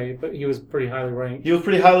low A, but he was pretty highly ranked. He was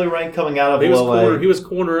pretty highly ranked coming out of He was low corner. A, He was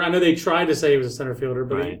corner. I know they tried to say he was a center fielder,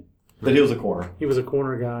 but Right. but he was a corner. he was a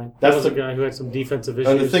corner guy. That's That was the- a guy who had some defensive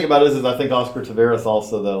issues. And the thing about it is I think Oscar Tavares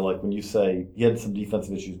also, though, like when you say he had some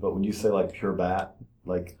defensive issues, but when you say like pure bat,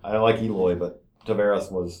 like I like Eloy, but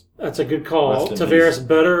Tavares was That's a good call. Rest in Tavares peace.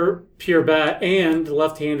 better pure bat and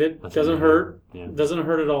left-handed. Doesn't hurt. Yeah. Doesn't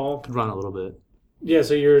hurt at all. Could run a little bit. Yeah,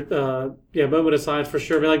 so you're moment aside for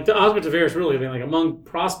sure. I mean, like Oscar Tavares really, I mean, like among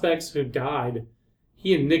prospects who died,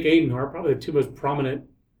 he and Nick Aiden are probably the two most prominent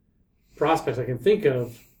prospects I can think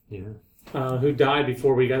of Yeah. who died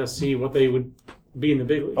before we got to see what they would be in the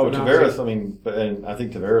big leagues. oh And Tavares. I mean, and I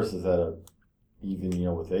think Tavares is at a even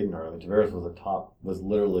with Aiden. I mean, Tavares was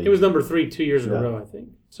literally He was number 3 2 years in a Yeah. row, I think.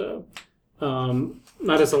 So,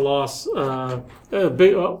 not as a loss.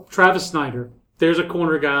 Travis Snyder. There's a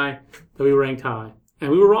corner guy that we ranked high,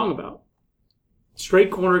 and we were wrong about.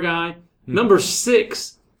 Straight corner guy, number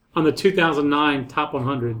 6 on the 2009 Top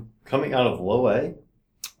 100. coming out of low A.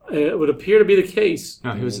 It would appear to be the case.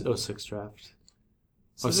 No, he was 06 draft.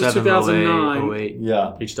 So this is 07, 2009. 08,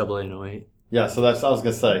 Yeah, reached AA in 08. yeah. So that's I was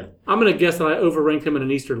gonna say. I'm going to guess that I overranked him in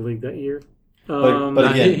an Eastern League that year. But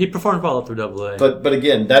Nah, again- he performed well up through AA. But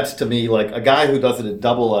again, that's to me like a guy who does it at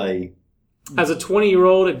double A. As a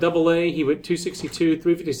 20-year-old at AA, he went 262,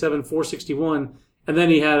 357, 461, and then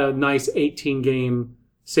he had a nice 18-game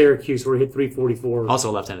Syracuse where he hit 344. Also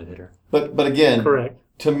a left-handed hitter. But again, Correct.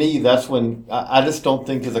 to me, that's when I just don't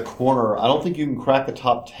think as a corner, I don't think you can crack a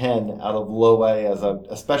top 10 out of low A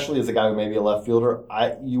especially as a guy who may be a left fielder.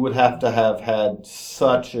 You would have to have had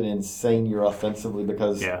such an insane year offensively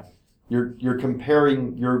because Yeah. you're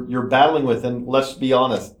comparing, you're battling with, and let's be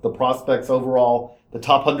honest, the prospects overall, the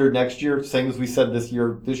top 100 next year, same as we said this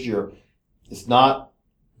year, it's not,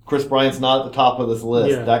 Chris Bryant's not at the top of this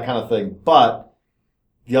list, Yeah. that kind of thing. But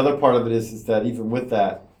the other part of it is that even with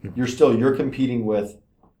that, you're competing with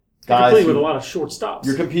guys Complete with a lot of short stops.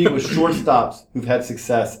 you're competing with shortstops who've had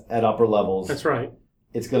success at upper levels. That's right.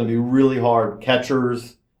 It's going to be really hard.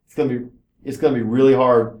 Catchers, it's going to be really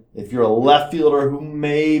hard. If you're a left fielder who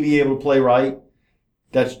may be able to play right,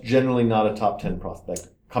 that's generally not a top 10 prospect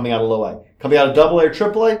coming out of low A. Coming out of double A or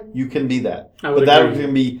triple A, you can be that. I would But that agree. would going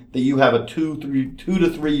to be that you have a 2 to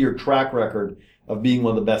 3 year track record of being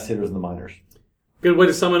one of the best hitters in the minors. Good way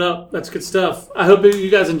to sum it up. That's good stuff. I hope you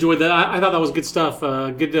guys enjoyed that. I thought that was good stuff.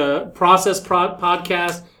 Good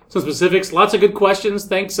podcast. Some specifics. Lots of good questions.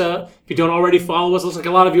 Thanks. If you don't already follow us, looks like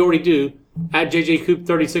a lot of you already do. At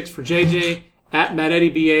JJCoop36 for JJ. At Matt Eddy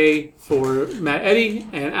BA for Matt Eddy.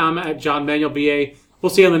 And I'm at John Manuel BA. We'll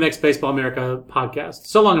see you on the next Baseball America podcast.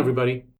 So long, everybody.